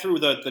 I threw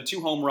the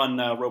 2-home run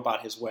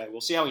robot his way.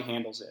 We'll see how he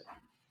handles it.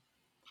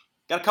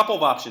 Got a couple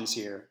of options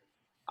here.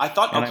 I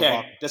thought,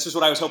 this is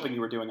what I was hoping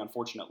you were doing,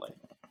 unfortunately.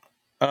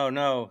 Oh,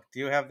 no. Do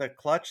you have the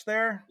clutch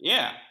there?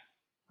 Yeah.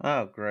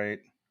 Oh,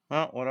 great.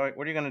 Well, what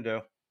are you going to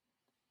do?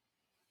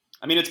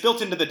 I mean, it's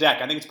built into the deck.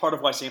 I think it's part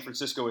of why San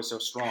Francisco is so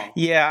strong.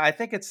 Yeah, I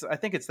think it's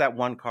that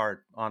one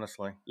card,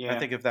 honestly. Yeah.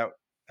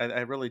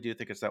 I really do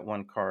think it's that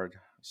one card.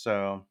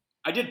 So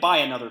I did buy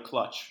another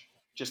clutch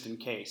just in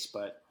case,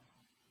 but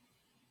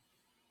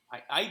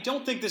I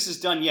don't think this is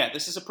done yet.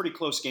 This is a pretty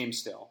close game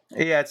still.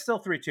 Yeah, it's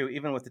still 3-2,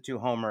 even with the 2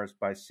 homers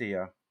by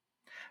Sia.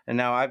 And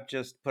now I've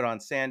just put on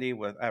Sandy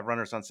I have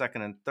runners on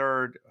second and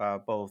third,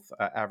 both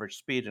average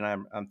speed, and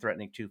I'm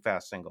threatening 2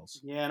 fast singles.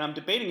 Yeah, and I'm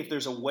debating if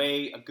there's a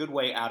good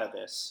way out of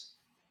this.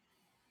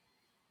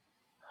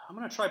 I'm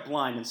going to try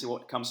blind and see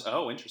what comes.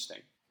 Oh, interesting.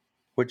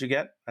 What'd you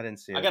get? I didn't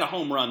see it. I got a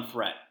home run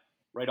threat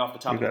right off the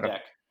top of the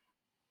deck.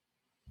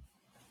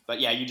 But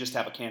yeah, you just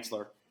have a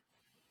canceller.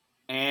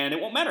 And it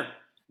won't matter.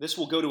 This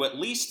will go to at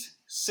least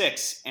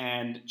 6.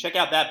 And check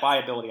out that buy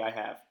ability I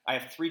have. I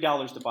have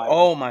 $3 to buy.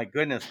 Oh, my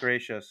goodness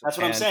gracious. That's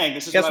what I'm saying.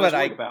 This is what I was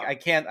worried about.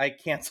 I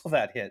cancel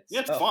that hit.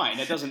 Yeah, it's fine.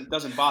 It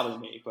doesn't bother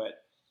me.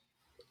 But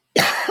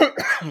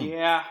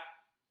yeah.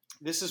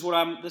 This is what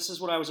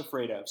I was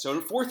afraid of.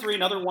 So 4-3,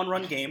 another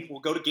 1-run game.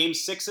 We'll go to game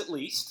 6 at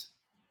least.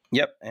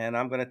 Yep, and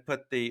I'm going to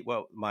put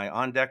my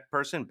on deck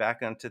person back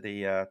onto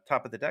the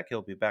top of the deck.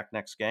 He'll be back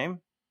next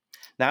game.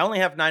 Now I only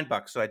have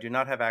 $9, so I do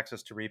not have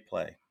access to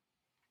replay.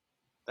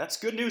 That's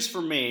good news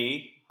for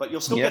me, but you'll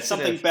still get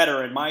something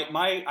better. And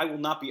I will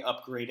not be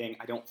upgrading.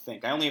 I don't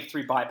think. I only have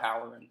 3 buy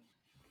power and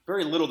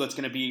very little that's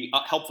going to be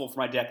helpful for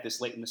my deck this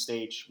late in the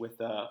stage with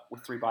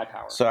 3 buy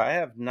power. So I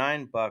have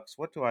 $9.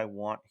 What do I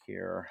want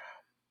here?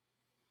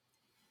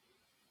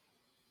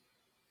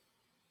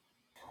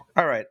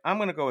 All right, I'm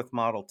going to go with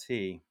Model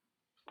T.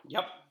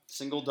 Yep,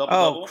 single, double.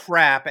 Oh,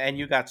 crap, and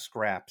you got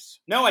scraps.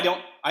 No, I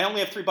don't. I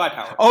only have 3 buy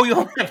power. Oh, you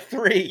only have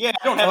 3? Yeah,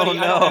 I don't have any.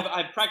 No.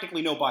 I have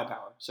practically no buy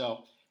power.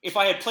 So if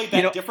I had played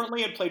that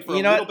differently and played for a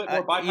little bit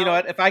more buy power. You know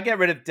what? If I get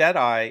rid of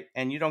Deadeye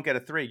and you don't get a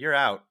 3, you're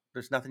out.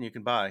 There's nothing you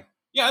can buy.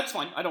 Yeah, that's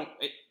fine.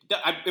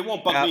 It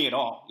won't bug me at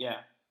all. Yeah.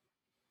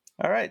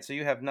 All right, so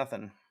you have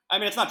nothing. I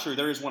mean, it's not true.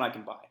 There is one I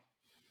can buy.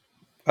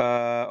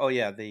 Oh,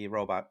 yeah, the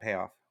robot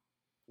payoff.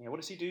 Yeah, what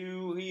does he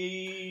do?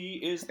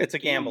 It's a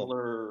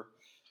gamble.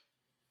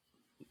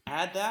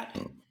 Add that.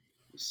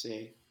 Let's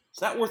see. Is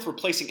that worth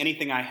replacing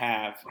anything I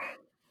have?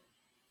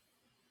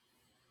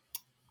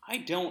 I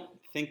don't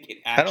think it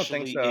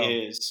actually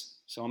is.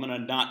 So I'm going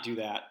to not do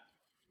that.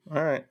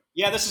 All right.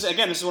 Yeah, this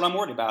is what I'm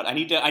worried about. I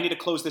need to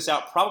close this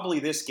out probably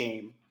this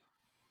game,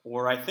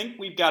 or I think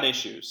we've got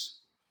issues.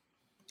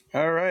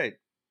 All right.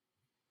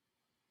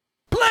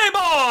 Play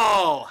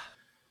ball.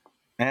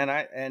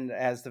 And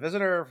as the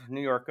visitor of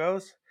New York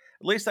goes,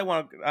 at least I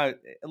want to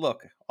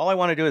look. All I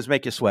want to do is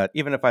make you sweat,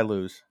 even if I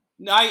lose.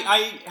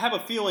 I have a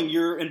feeling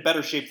you're in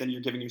better shape than you're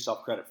giving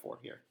yourself credit for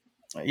here.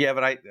 Yeah,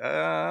 but I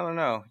don't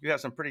know. You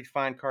have some pretty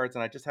fine cards,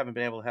 and I just haven't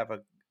been able to have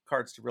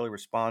cards to really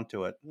respond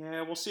to it.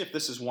 Yeah, we'll see if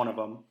this is one of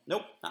them.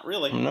 Nope, not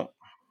really. Nope.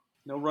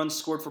 No runs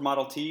scored for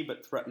Model T,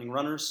 but threatening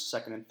runners,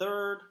 second and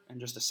third, and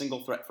just a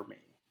single threat for me.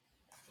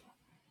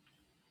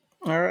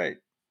 All right.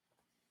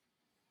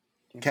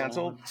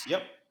 Cancel.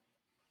 Yep.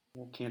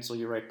 We'll cancel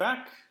you right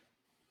back.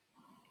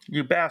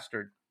 You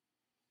bastard.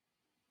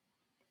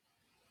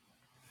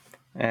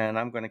 And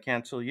I'm going to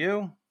cancel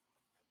you.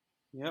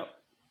 Yep.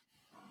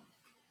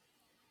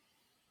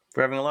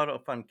 We're having a lot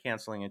of fun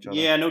canceling each other.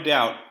 Yeah, no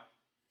doubt.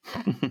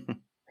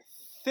 I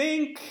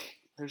think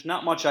there's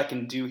not much I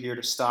can do here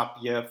to stop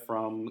you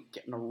from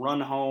getting a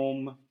run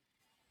home.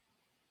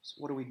 So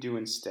what do we do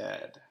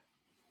instead?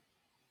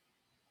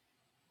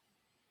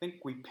 I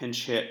think we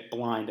pinch hit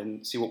blind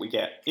and see what we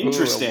get.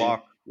 Interesting. Ooh,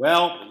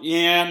 well,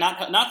 yeah,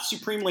 not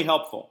supremely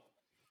helpful.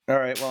 All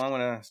right, well, I'm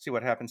going to see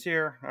what happens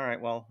here. All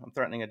right, well, I'm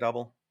threatening a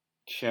double.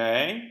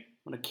 Okay.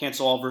 I'm going to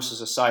cancel all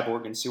versus a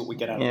cyborg and see what we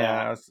get out of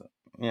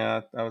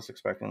that. I was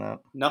expecting that.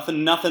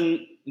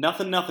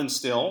 Nothing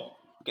still.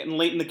 Getting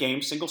late in the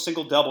game.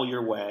 Single, double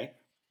your way.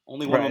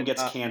 Only one of them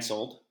gets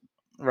canceled.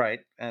 Right.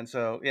 And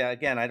so,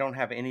 again, I don't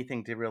have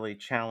anything to really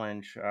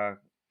challenge.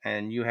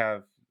 And you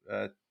have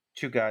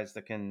two guys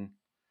that can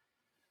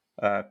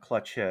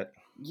clutch hit.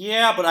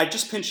 Yeah, but I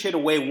just pinch hit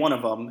away one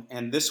of them,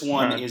 and this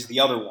one is the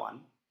other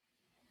one.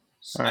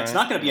 So it's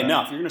not going to be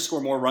enough. You're going to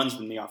score more runs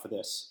than me off of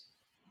this.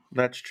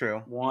 That's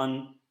true.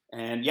 1,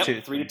 and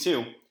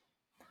 3-2.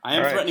 I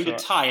am threatening to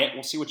tie it.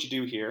 We'll see what you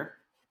do here.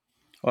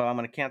 Well, I'm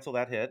going to cancel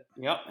that hit.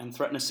 Yep, and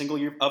threaten a single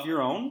of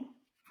your own.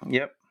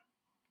 Yep.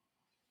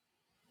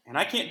 And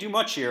I can't do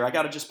much here. I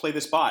got to just play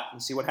this bot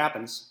and see what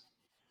happens.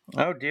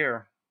 Oh,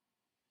 dear.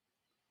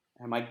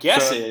 And my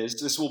guess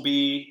is this will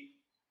be...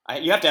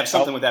 you have to have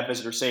something with that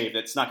visitor save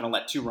that's not going to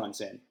let 2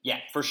 runs in. Yeah,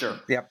 for sure.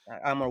 Yep,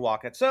 I'm going to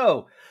walk it.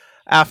 So,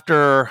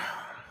 after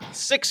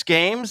 6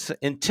 games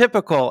in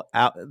typical...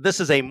 this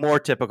is a more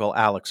typical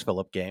Alex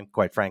Phillip game,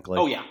 quite frankly.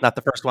 Oh, yeah. Not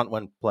the first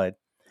one played.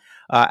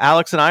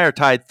 Alex and I are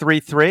tied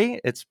 3-3.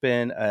 It's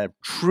been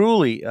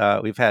truly...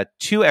 we've had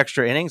 2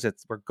 extra innings.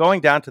 We're going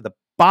down to the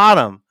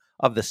bottom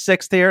of the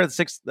 6th here,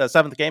 the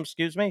 7th game,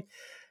 excuse me.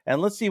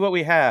 And let's see what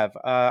we have.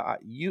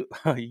 You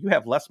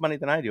have less money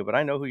than I do, but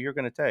I know who you're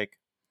going to take.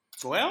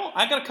 Well,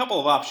 I got a couple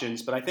of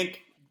options, but I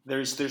think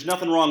there's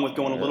nothing wrong with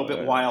going a little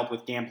bit wild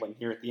with gambling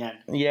here at the end.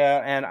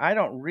 Yeah, and I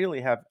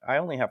only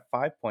have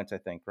 5 points, I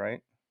think,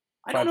 right?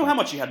 I don't know how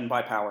much you had in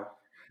buy power.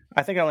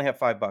 I think I only have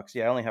 $5.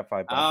 Yeah, I only have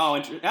 $5.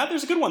 Oh,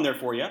 there's a good one there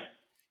for you.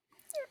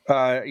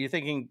 You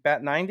thinking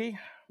bat 90?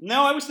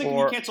 No, I was thinking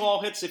you cancel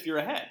all hits if you're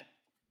ahead.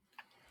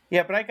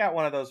 Yeah, but I got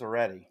one of those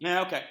already.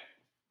 Yeah, okay.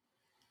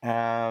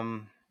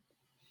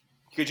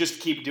 You could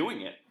just keep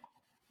doing it.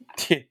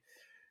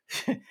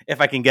 If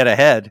I can get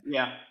ahead.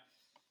 Yeah.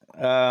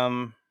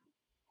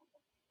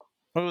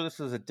 This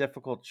is a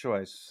difficult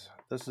choice.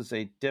 This is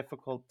a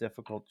difficult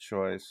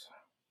choice.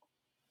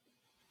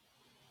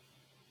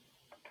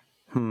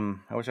 I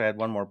wish I had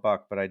one more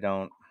buck, but I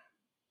don't.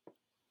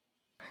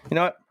 You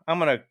know what? I'm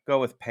going to go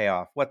with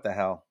payoff. What the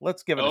hell?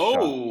 Let's give it a shot.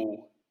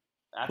 Oh,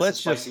 that's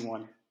a spicy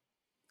one.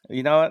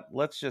 You know what?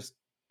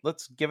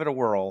 Let's give it a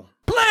whirl.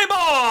 Play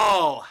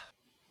ball!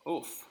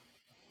 Oof.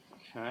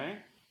 Okay.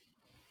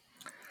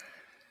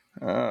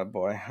 Oh,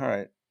 boy. All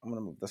right. I'm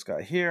going to move this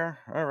guy here.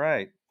 All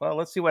right. Well,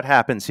 let's see what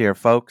happens here,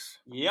 folks.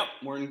 Yep.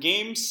 We're in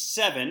game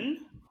 7.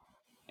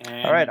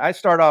 And... All right. I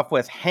start off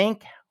with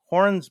Hank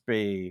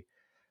Hornsby.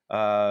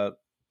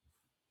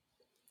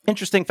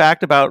 Interesting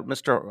fact about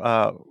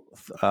Mr.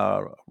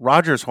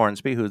 Rogers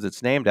Hornsby, who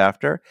it's named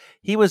after.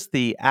 He was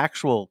the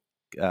actual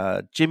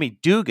Jimmy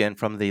Dugan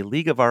from the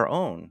League of Our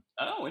Own.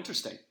 Oh,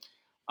 interesting.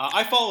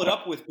 I followed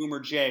up with Boomer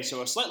J,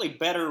 so a slightly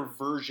better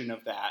version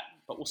of that,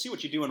 but we'll see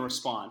what you do in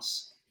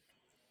response.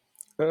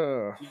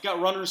 You've got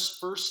runners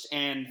first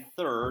and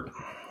third.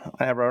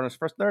 I have runners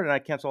first, third, and I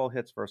cancel all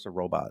hits versus a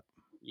robot.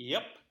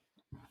 Yep.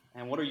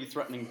 And what are you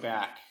threatening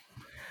back?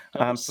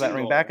 I'm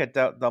threatening back a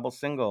double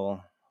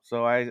single.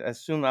 So I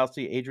assume I'll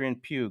see Adrian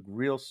Pugue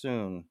real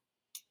soon.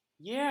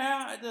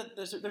 Yeah,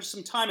 there's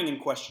some timing in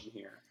question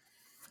here.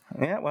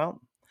 Yeah, well,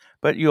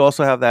 but you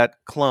also have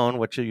that clone,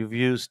 which you've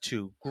used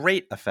to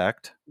great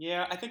effect.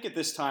 Yeah, I think at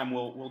this time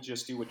we'll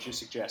just do what you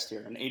suggest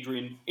here, and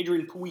Adrian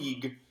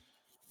Puig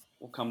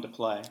will come to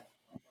play.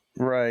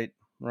 Right.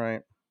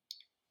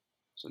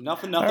 So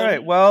nothing. All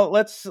right. Well,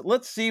 let's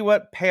see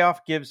what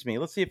payoff gives me.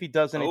 Let's see if he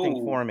does anything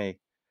for me.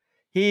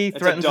 He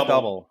threatens a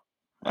double.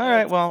 All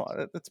right.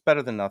 Well, it's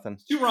better than nothing.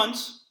 2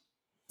 runs.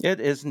 It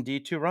is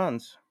indeed 2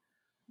 runs.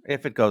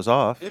 If it goes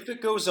off.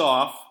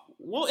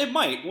 Well, it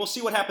might. We'll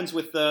see what happens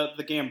with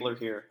the gambler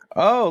here.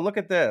 Oh, look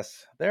at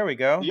this. There we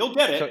go. You'll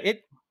get it. So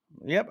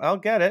yep, I'll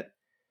get it.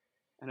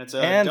 And it's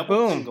a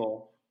double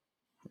single.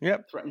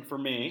 Yep. Threatened for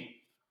me.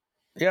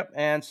 Yep.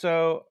 And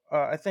so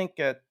I think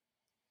what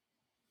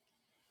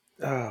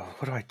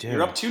do I do?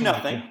 You're up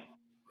 2-0.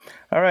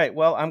 All right.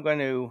 Well, I'm going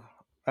to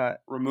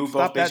remove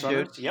both base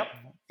runners. Dude.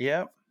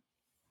 Yep.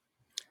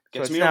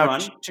 Gets me a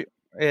run.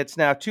 It's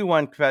now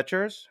 2-1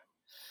 catchers.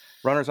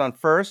 Runners on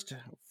first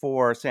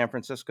for San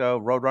Francisco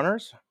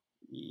Roadrunners.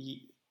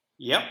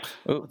 Yep.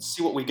 Ooh. Let's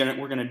see what we're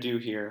gonna do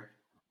here.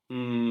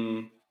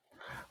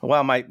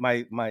 Well,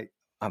 my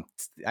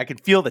I can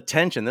feel the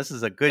tension. This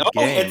is a good Oh,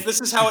 game.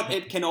 this is how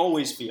it can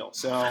always feel.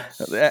 So,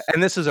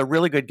 and this is a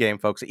really good game,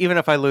 folks. Even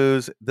if I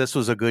lose, this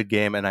was a good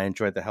game, and I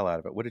enjoyed the hell out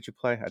of it. What did you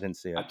play? I didn't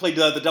see it. I played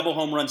the double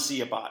home run See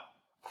Ya Bot.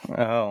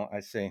 Oh, I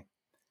see.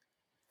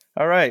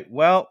 All right.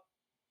 Well,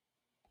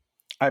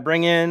 I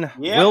bring in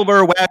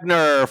Wilbur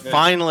Wagner. Good.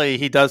 Finally,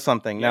 he does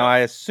something. Now, I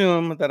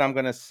assume that I'm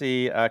going to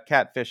see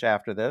Catfish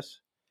after this.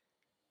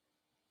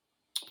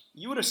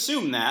 You would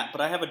assume that,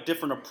 but I have a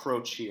different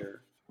approach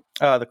here.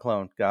 The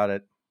clone. Got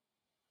it.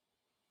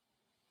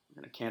 I'm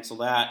going to cancel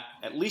that.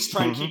 At least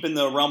try and keep in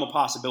the realm of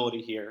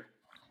possibility here.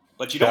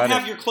 But you don't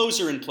have your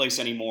closer in place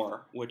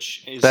anymore,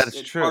 which is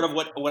part of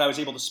what I was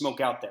able to smoke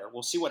out there.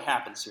 We'll see what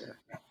happens here.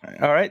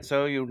 All right,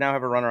 so you now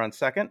have a runner on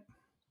second.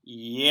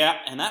 Yeah,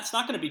 and that's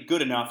not going to be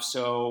good enough,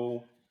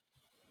 so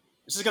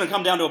this is going to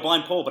come down to a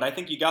blind poll, but I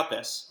think you got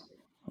this.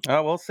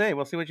 We'll see.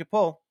 We'll see what you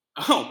pull.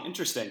 Oh,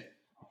 interesting. It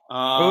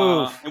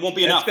won't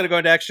be enough. It's going to go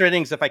into extra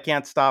innings if I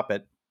can't stop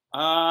it.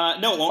 No,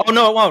 it won't. Oh,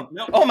 no, it won't.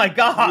 No. Oh, my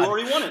God. You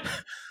already won it.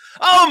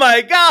 Oh,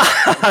 my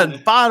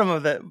God. Bottom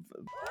of it.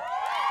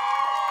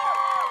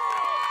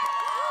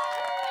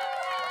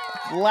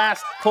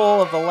 Last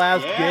pull of the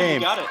last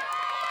game. You got it.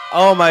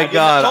 Oh, my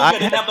God. I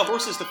didn't have the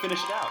horses to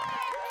finish it out.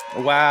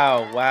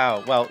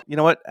 Wow. Well, you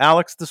know what,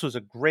 Alex? This was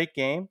a great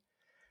game.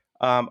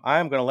 I'm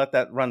going to let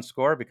that run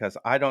score because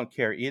I don't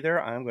care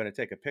either. I'm going to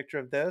take a picture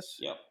of this.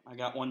 Yep, I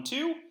got one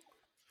too.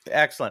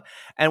 Excellent.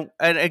 And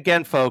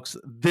again, folks,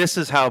 this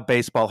is how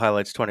Baseball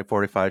Highlights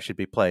 2045 should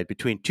be played.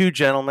 Between two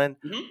gentlemen,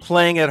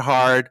 playing it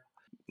hard,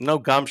 no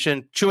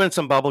gumption, chewing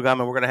some bubble gum,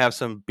 and we're going to have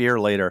some beer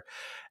later.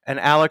 And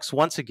Alex,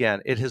 once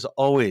again, it is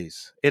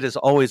always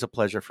a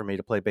pleasure for me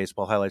to play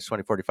Baseball Highlights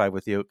 2045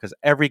 with you because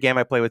every game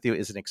I play with you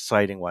is an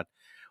exciting one.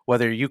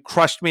 Whether you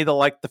crushed me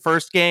the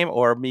first game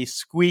or me barely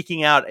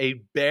squeaking out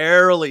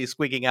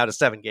a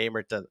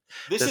 7-gamer to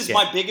this is game.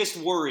 My biggest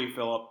worry,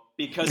 Phillip,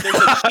 because there's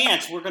a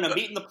chance we're going to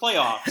meet in the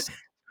playoffs,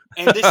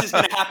 and this is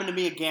going to happen to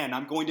me again.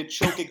 I'm going to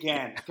choke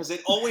again because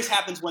it always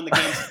happens when the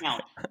games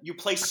count. You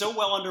play so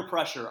well under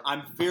pressure.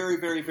 I'm very,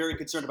 very, very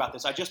concerned about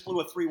this. I just blew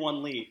a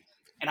 3-1 lead.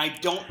 And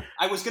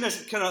I was going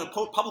to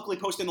publicly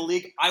post in the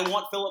league, I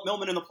want Phillip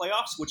Millman in the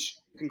playoffs, which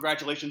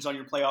congratulations on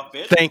your playoff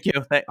bid. Thank you.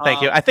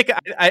 Thank you. I think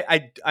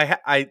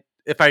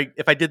if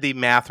I did the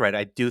math right,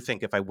 I do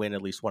think if I win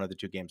at least one of the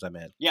two games I'm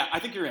in. Yeah, I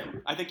think you're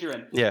in.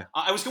 Yeah.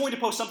 I was going to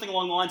post something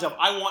along the lines of,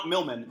 I want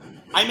Millman.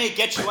 I may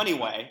get you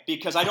anyway,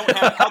 because I don't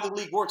have, how the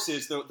league works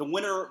is the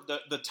winner,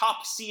 the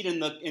top seed in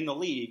the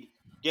league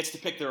gets to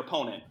pick their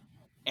opponent.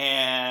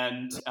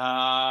 And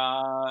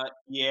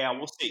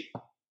we'll see.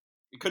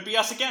 It could be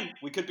us again.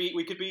 We could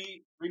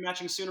be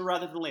rematching sooner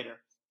rather than later.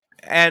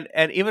 And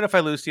even if I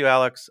lose to you,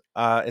 Alex,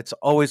 it's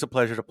always a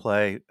pleasure to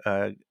play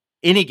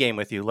any game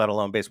with you, let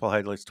alone Baseball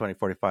Highlights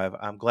 2045.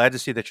 I'm glad to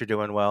see that you're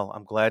doing well.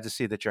 I'm glad to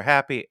see that you're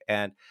happy.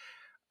 And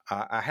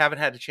I haven't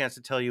had a chance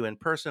to tell you in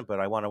person, but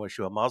I want to wish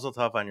you a mazel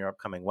tov on your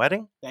upcoming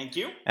wedding. Thank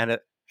you. And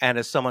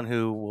as someone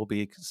who will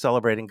be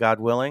celebrating, God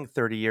willing,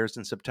 30 years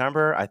in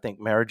September, I think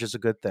marriage is a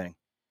good thing.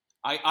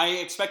 I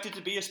expect it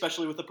to be,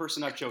 especially with the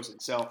person I've chosen.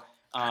 So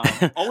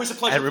always a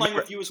pleasure playing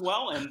with you as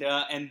well.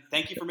 And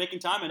thank you for making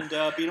time and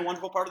being a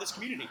wonderful part of this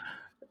community.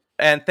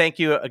 And thank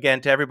you again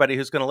to everybody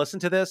who's going to listen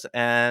to this.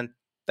 And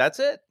that's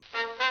it.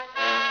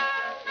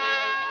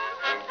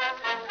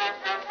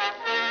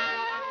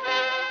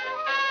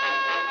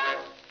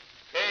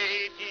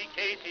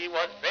 Casey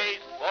was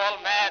baseball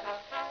mad,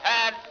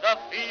 had the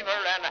fever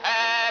and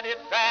had it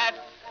bad.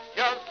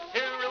 Just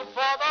to root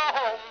for the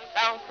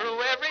hometown crew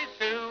every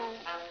Sue.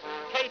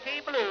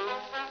 Katie Blue.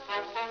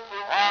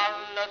 On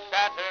a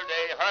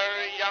Saturday, her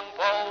young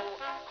beau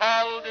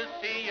called to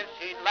see if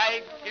she'd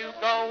like to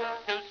go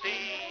to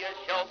see a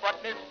show,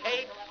 but Miss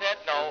Kate said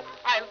no.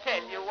 I'll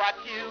tell you what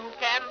you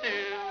can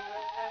do.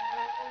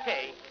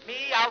 Take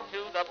me out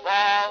to the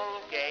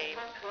ball game.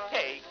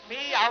 Take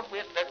me out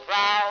with the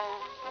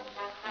crowd.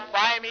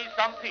 Buy me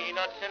some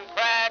peanuts and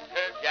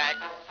Cracker Jack.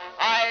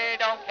 I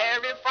don't care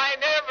if I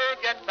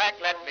never get back.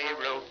 Let me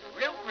root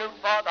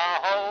for the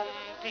home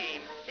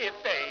team. If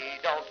they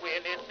don't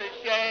win, it's a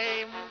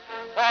shame.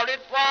 For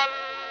it's 1,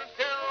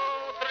 2,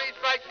 3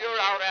 strikes, you're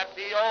out at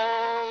the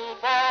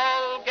old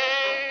ball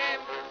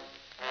game.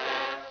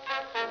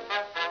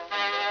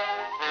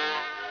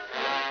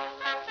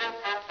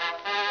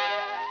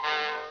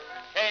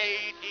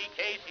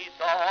 Casey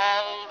saw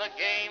all the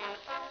games,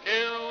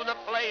 knew the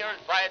players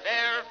by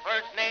their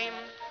first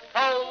names,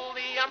 told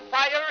the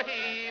umpire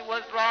he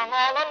was wrong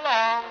all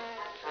along,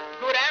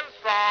 good and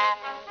strong.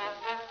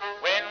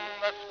 When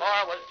the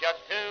score was just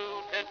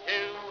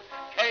 2-2,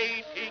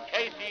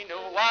 Casey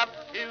knew what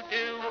to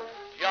do.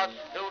 Just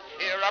to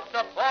cheer up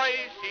the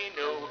boys she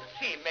knew,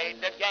 she made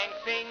the gang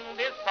sing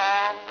this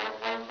song.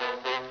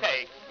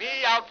 Take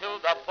me out to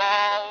the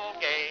ball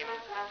game,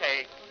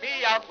 take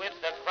me out with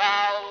the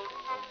crowd.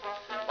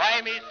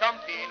 Buy me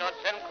some peanuts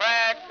and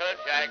Cracker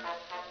Jack.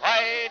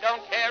 I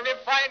don't care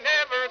if I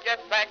never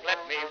get back. Let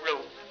me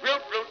root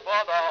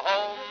for the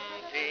home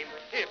team.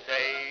 If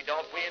they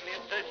don't win,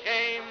 it's a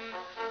shame.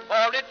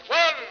 For it's 1,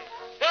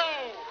 2,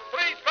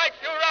 3 strikes,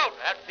 you're out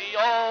at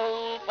radio.